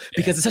 It's cool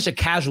because it's such a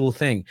casual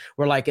thing.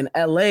 Where like in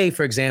LA,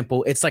 for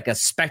example, it's like a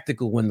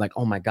spectacle when like,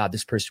 oh my God,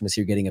 this person was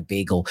here getting a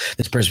bagel.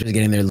 This person was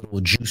getting their little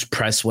juice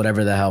press,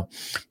 whatever the hell.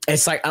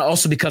 It's like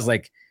also because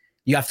like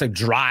you have to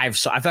drive.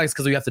 So I feel like it's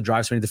because you have to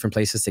drive so many different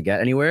places to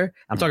get anywhere.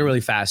 I'm talking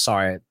really fast.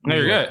 Sorry. No,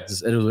 you're good.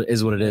 It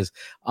is what it is.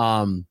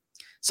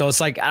 So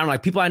it's like, I don't know,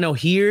 like people I know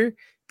here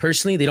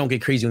personally, they don't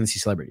get crazy when they see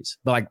celebrities.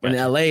 But like in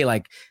LA,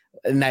 like,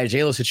 in that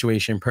J-Lo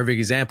situation, perfect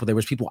example, there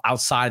was people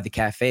outside the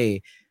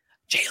cafe.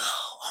 J-Lo,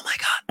 oh my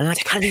God. And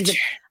like, I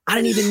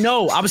didn't even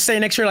know. I was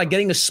standing next to her, like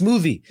getting a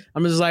smoothie.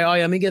 I'm just like, oh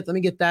yeah, let me get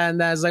that and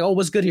that. It's like, oh,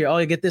 what's good here? Oh,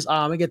 you get this.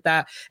 Let me get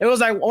that. It was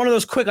like one of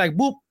those quick, like,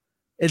 boop.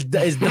 It's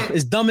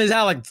dumb as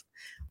hell. Like,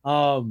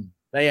 but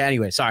yeah,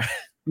 anyway, sorry.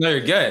 No,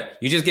 you're good.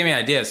 You just gave me an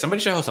idea.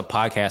 Somebody should host a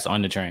podcast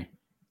on the train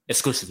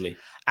exclusively.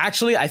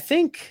 Actually, I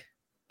think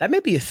that may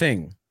be a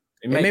thing.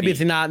 Maybe it's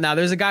not. Now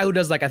there's a guy who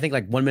does like, I think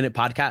like 1 minute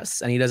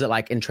podcasts, and he does it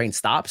like in train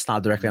stops,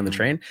 not directly on the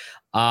train.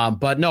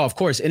 But no, of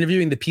course,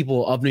 interviewing the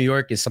people of New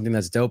York is something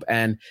that's dope.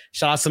 And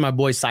shout out to my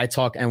boys Side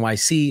Talk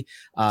NYC,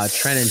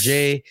 Trent and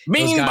Jay.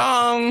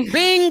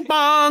 Bing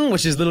bong,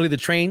 which is literally the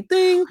train.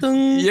 Ding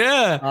dong.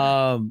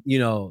 Yeah. You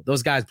know,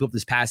 those guys blew up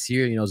this past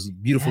year. You know, it's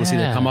beautiful to see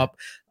them come up.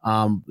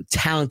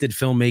 Talented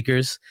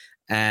filmmakers.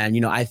 And,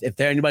 you know, if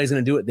anybody's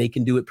going to do it, they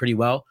can do it pretty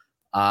well.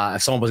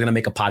 If someone was going to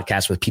make a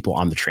podcast with people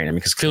on the train, I mean,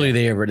 because clearly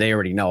they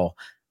already know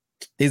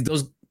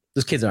those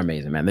kids are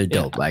amazing, man. They're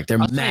dope. Like they're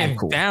mad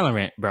cool.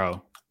 Valorant,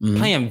 bro.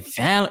 Playing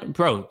Valorant,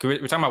 bro. We're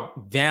talking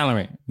about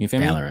Valorant. You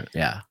feel me? Valorant,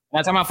 yeah. We're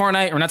not talking about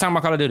Fortnite. We're not talking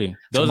about Call of Duty.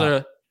 Those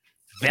are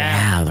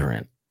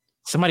Valorant.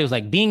 Somebody was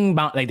like bing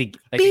bong, like they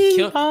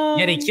killed.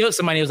 Yeah, they killed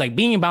somebody. It was like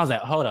bing bong. I was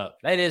like, hold up,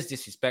 that is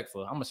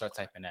disrespectful. I'm gonna start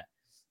typing that.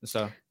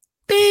 So.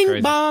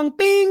 Bing bong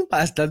bing.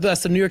 That's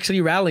the New York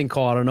City rallying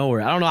call out of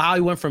nowhere. I don't know how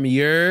he went from a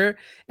year.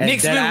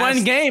 Knicks win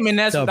one game, and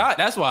that's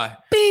why.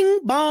 Bing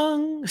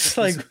bong. It's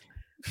like,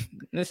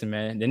 listen,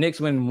 man. The Knicks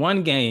win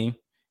one game,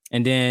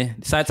 and then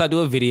decides to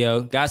do a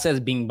video. God says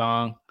bing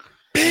bong.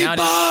 Bing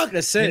bong.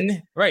 That's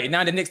it. Right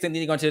now, the Knicks didn't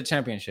need to go to the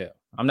championship.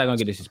 I'm not gonna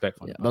get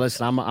disrespectful. Yeah, but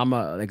listen, I'm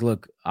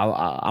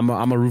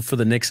a root for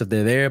the Knicks if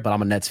they're there, but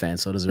I'm a Nets fan,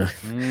 so it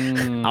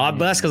doesn't. But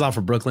that's because I'm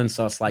from Brooklyn,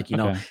 so it's like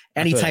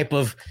any type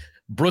of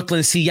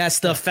Brooklyn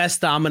Siesta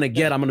Festa. I'm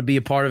gonna be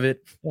a part of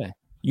it. Yeah.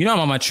 You know I'm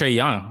on my Trae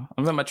Young.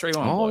 I'm on my Trae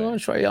Young. Oh,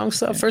 Trae Young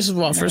stuff. First of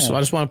all, I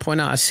just want to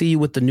point out, I see you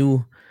with the new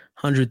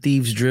 100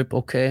 Thieves drip.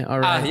 Okay, all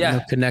right, yeah,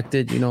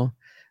 connected. You know.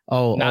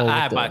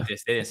 I bought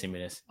this. They didn't send me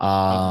this.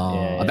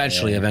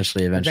 Eventually.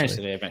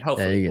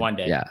 Hopefully, one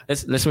day. Yeah.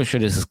 Let's make sure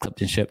this is clipped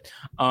and shipped.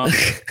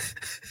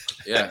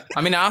 Yeah.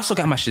 I mean, I also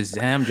got my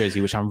Shazam jersey,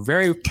 which I'm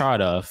very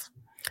proud of.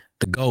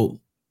 The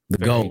GOAT.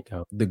 When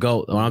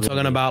I'm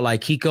talking about,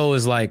 like, Hiko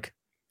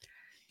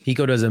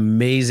does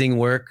amazing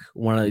work.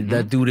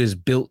 That dude is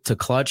built to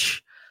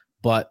clutch.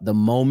 But the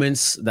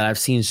moments that I've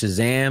seen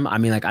Shazam, I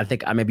mean, like, I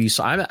think you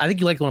saw. I think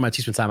you liked one of my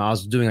tweets one time. I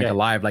was doing a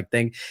live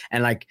thing,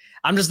 and like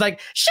I'm just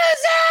like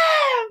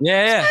Shazam,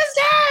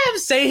 Shazam,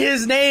 say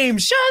his name,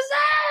 Shazam.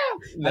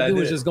 That dude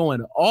was just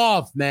going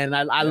off, man.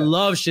 I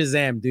love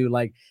Shazam, dude.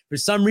 Like, for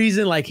some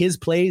reason, like, his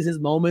plays, his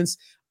moments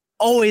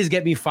always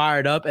get me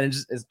fired up, and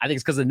I think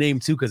it's because of the name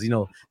too, because the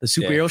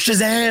superhero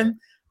Shazam.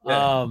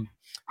 Yeah.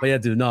 But yeah,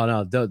 dude,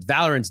 no,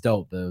 Valorant's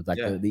dope. The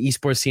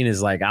esports scene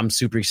is like, I'm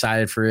super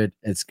excited for it.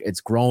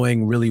 It's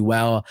growing really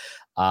well.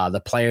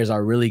 The players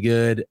are really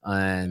good,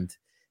 and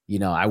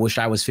I wish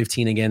I was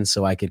 15 again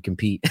so I could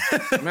compete.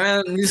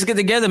 Man, let's get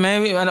together,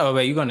 man. I know,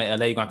 but you're going to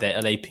LA. You got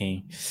that LA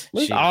ping.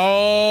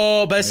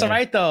 Oh, but it's all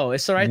right though.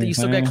 It's all right that you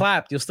still get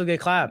clapped. You'll still get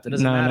clapped. It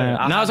doesn't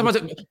matter. No, I was about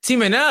to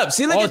teaming up.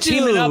 See, look at you.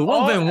 Teaming up.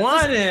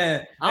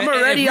 I'm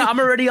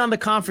already on the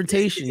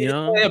confrontation.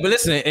 Yeah, but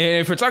listen,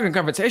 if we're talking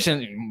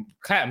confrontation,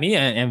 clap me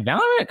and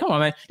Valorant. Come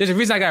on, man. There's a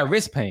reason I got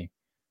wrist pain.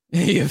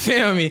 You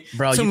feel me,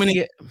 bro?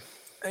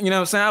 You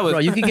know what I'm saying? Bro,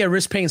 you can get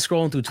wrist pain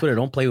scrolling through Twitter.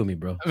 Don't play with me,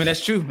 bro. I mean,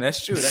 that's true.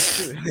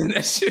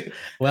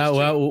 Well,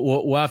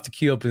 we'll have to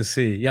queue up and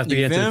see. You have to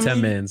get into the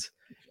 10 mans.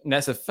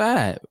 That's a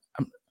fact.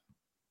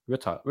 We'll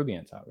talk. We'll be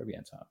on top.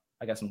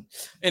 I got some.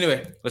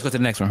 Anyway, let's go to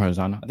the next one,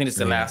 Horizontal. I think this is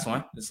the last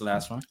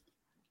one.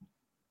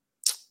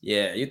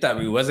 Yeah, you thought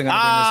we wasn't going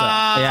to bring this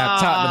up. Yeah,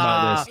 I talked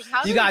about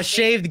this. You got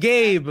shaved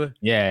Gabe.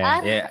 Yeah.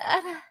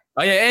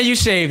 Oh, yeah, and you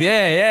shaved.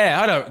 Yeah.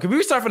 Hold up. Can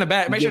we start from the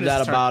back? Make sure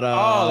that about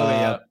all the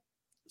way up.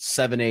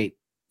 7-8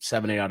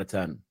 out of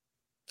 10.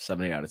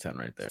 7-8 out of 10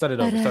 right there. Start it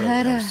over.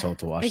 I'm so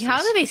to watch. Like,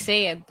 how do they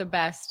say it the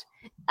best?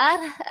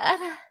 I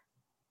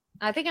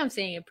think I'm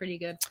saying it pretty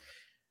good.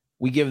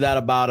 We give that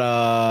about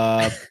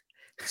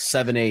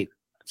 7-8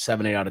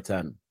 out of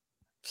 10.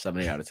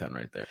 7-8 out of 10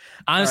 right there.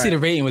 Honestly, the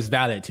rating was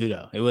valid too,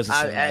 though. It was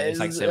it's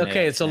like 7.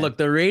 Okay, so look,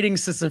 the rating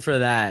system for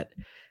that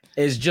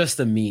is just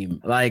a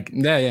meme. Like,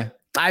 yeah.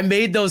 I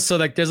made those so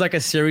like there's like a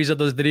series of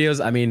those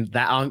videos. I mean,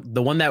 that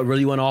the one that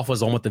really went off was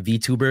the one with the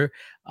VTuber,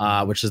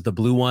 which is the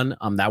blue one.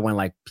 That went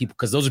like people,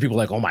 because those are people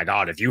like, oh my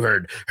god, if you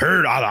heard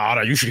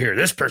Ada, you should hear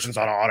this person's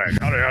Ada.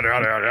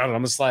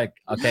 I'm just like,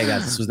 okay,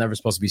 guys, this was never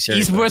supposed to be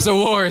serious. Esports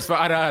awards for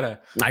Ada.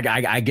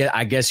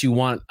 I guess you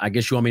want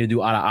me to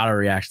do Ada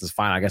reactions.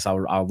 Fine, I guess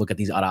I'll look at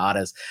these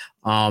Adas.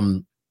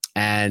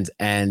 And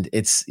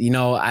it's,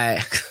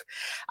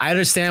 I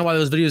understand why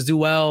those videos do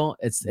well.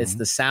 It's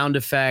the sound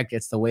effect.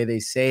 It's the way they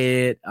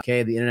say it.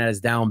 Okay. The internet is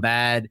down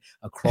bad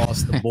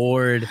across the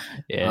board.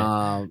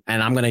 And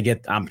I'm going to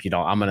get, I'm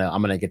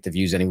going to get the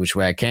views any which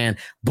way I can,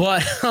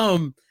 but,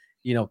 god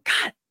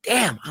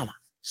damn, I'm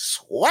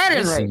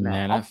sweating right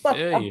now.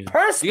 I'm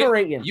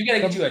perspirating. You got to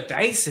get you a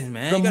Dyson,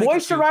 man. The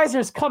moisturizer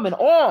is coming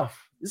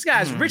off. This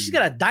guy's rich. He's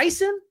got a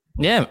Dyson.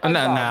 Yeah,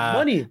 nah.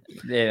 Money.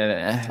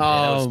 Yeah,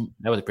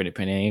 that was pretty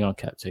penny. Ain't gonna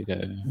cap to go.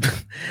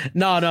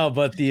 No,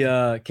 but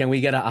the can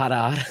we get a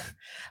Ada?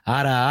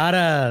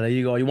 There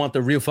you go. You want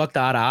the real? Fuck the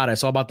Ada.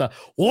 It's all about the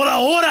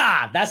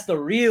ora. That's the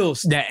real.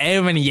 The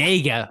Eren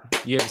Yeager.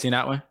 You ever seen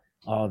that one?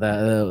 Oh,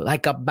 the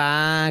like a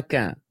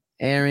baka.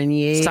 Eren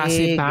Yeager.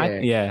 Sassy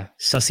baka. Yeah.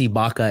 Sussy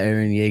baka.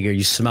 Eren Yeager.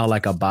 You smell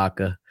like a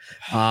baka.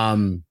 Shut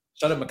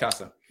up,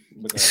 Mikasa.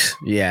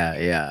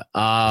 Yeah.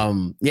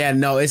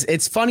 No,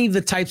 it's funny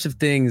the types of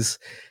things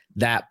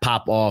that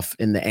pop off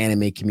in the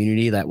anime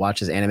community that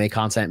watches anime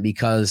content,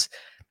 because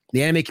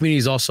the anime community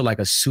is also like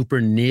a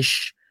super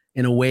niche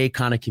in a way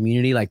kind of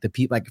community. Like the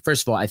people, like,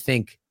 first of all, I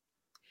think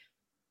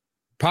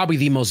probably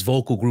the most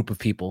vocal group of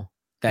people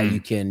that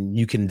you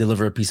can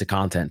deliver a piece of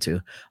content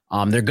to.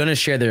 They're gonna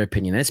share their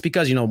opinion. And it's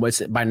because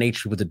it's by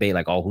nature people debate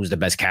like, oh, who's the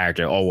best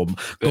character? Oh,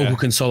 Goku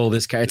can solo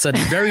this character. It's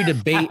a very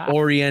debate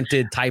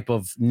oriented type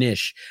of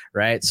niche,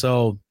 right?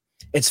 So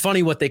it's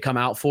funny what they come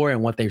out for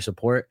and what they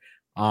support.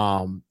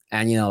 And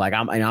like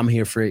I'm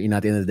here for it.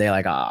 At the end of the day,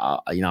 like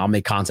I'll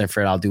make content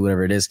for it. I'll do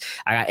whatever it is.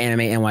 I got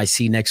Anime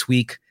NYC next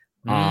week.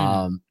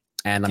 And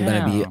I'm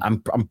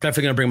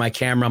definitely gonna bring my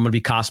camera. I'm gonna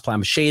be cosplaying.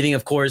 I'm shading,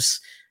 of course.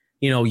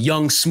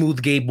 Young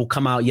Smooth Gabe will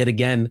come out yet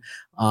again.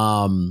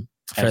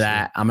 For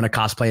that, I'm gonna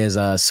cosplay as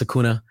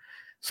Sukuna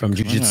from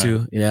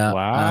Jujutsu. Yeah,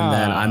 wow.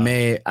 And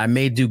then I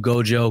may do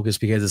Gojo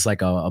just because it's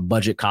like a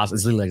budget cost.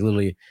 It's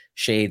literally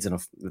shades and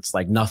it's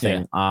like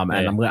nothing. And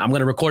I'm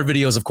gonna record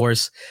videos, of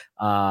course.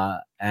 So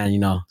that's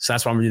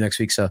what I'm gonna do next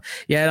week. So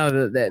yeah,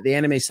 no, the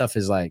anime stuff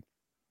is like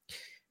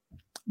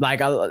like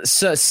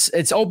so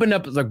it's opened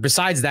up. Like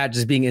besides that,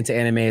 just being into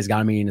anime has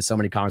gotten me into so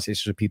many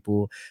conversations with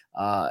people.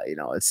 You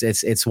know,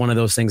 it's one of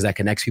those things that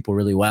connects people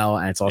really well,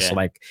 and it's also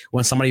like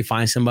when somebody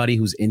finds somebody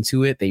who's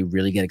into it, they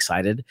really get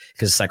excited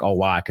because it's like, oh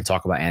wow, I could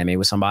talk about anime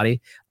with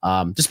somebody.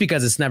 Just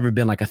because it's never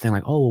been like a thing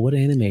like, oh, well, what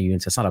anime are you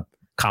into? It's not a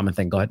common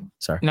thing. Go ahead.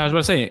 Sorry. No, I was about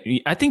to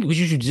say, I think what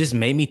you just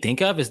made me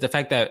think of is the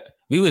fact that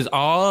we was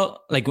all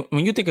like,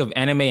 when you think of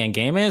anime and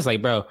gamers,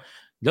 like, bro,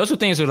 those were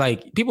things where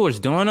like people was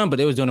doing them, but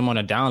they was doing them on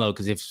a download.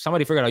 Because if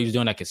somebody figured out you was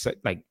doing that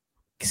like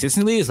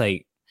consistently, it's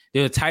like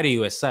they would title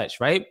you as such,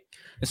 right?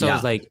 And so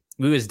it's like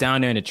we was down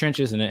there in the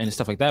trenches and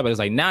stuff like that. But it's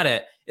like now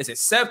that it's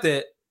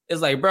accepted,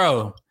 it's like,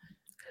 bro,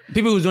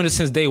 people who's doing this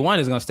since day one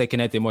is gonna stay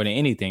connected more than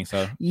anything.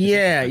 So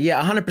yeah,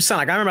 100%.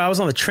 Like I remember I was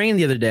on the train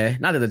the other day,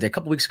 a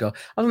couple weeks ago.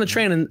 I was on the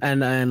train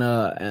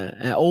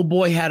and old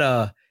boy had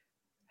a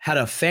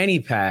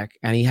fanny pack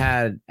and he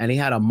had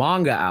a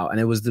manga out, and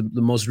it was the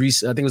most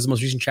recent. I think it was the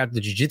most recent chapter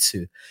of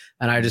Jujutsu.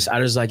 And I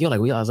was like, yo, like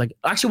I was like,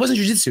 actually, it wasn't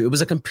Jujutsu. It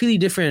was a completely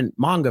different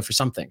manga for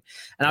something.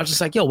 And I was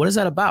just like, yo, what is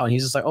that about? And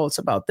he's just like, oh, it's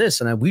about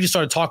this. And then we just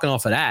started talking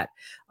off of that.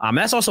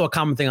 That's also a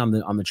common thing on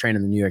the train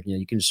in New York. You know,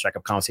 you can just strike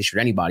up conversation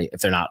with anybody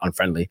if they're not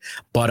unfriendly.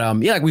 But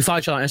yeah, like we follow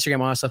each other on Instagram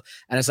and all that stuff.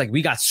 And it's like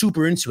we got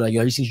super into it. Like, yo,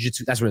 have you seen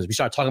Jujutsu? That's what it is. We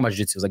started talking about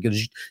Jujutsu. It was like, yo,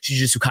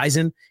 Jujutsu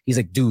Kaisen. He's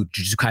like, dude,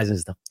 Jujutsu Kaisen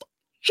is the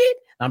shit.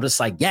 And I'm just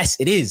like, yes,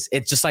 it is.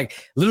 It's just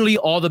like literally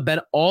all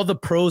the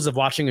pros of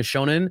watching a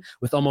shonen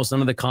with almost none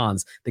of the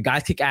cons. The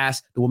guys kick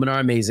ass, the women are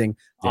amazing,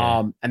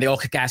 and they all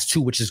kick ass too,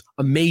 which is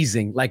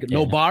amazing. Like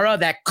Nobara,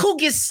 that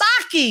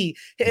Kugisaki,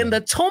 and the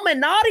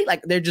Tominari,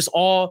 like they're just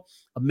all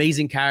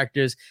amazing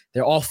characters.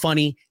 They're all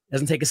funny. It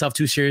doesn't take itself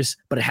too serious,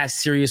 but it has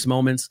serious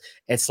moments.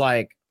 It's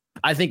like,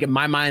 I think in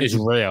my mind, it's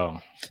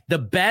real. The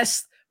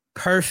best,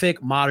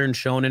 perfect modern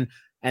shonen.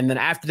 And then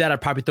after that,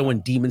 I'd probably throw in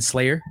Demon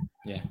Slayer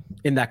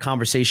in that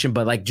conversation.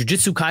 But like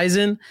Jujutsu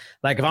Kaisen,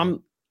 like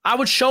I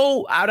would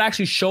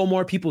actually show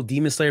more people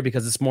Demon Slayer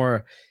because it's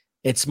more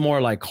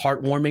like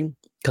heartwarming.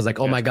 Because like,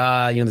 oh my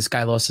God, you know, this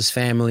guy lost his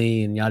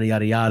family and yada,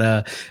 yada,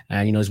 yada.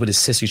 And, you know, he's with his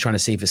sister, he's trying to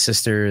save his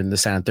sister and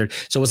this and third.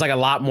 So it was like a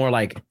lot more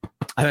like,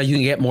 I know you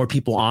can get more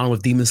people on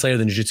with Demon Slayer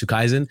than Jujutsu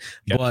Kaisen,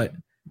 but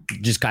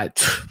just got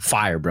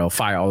fire, bro.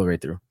 Fire all the way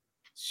through.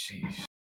 Jeez.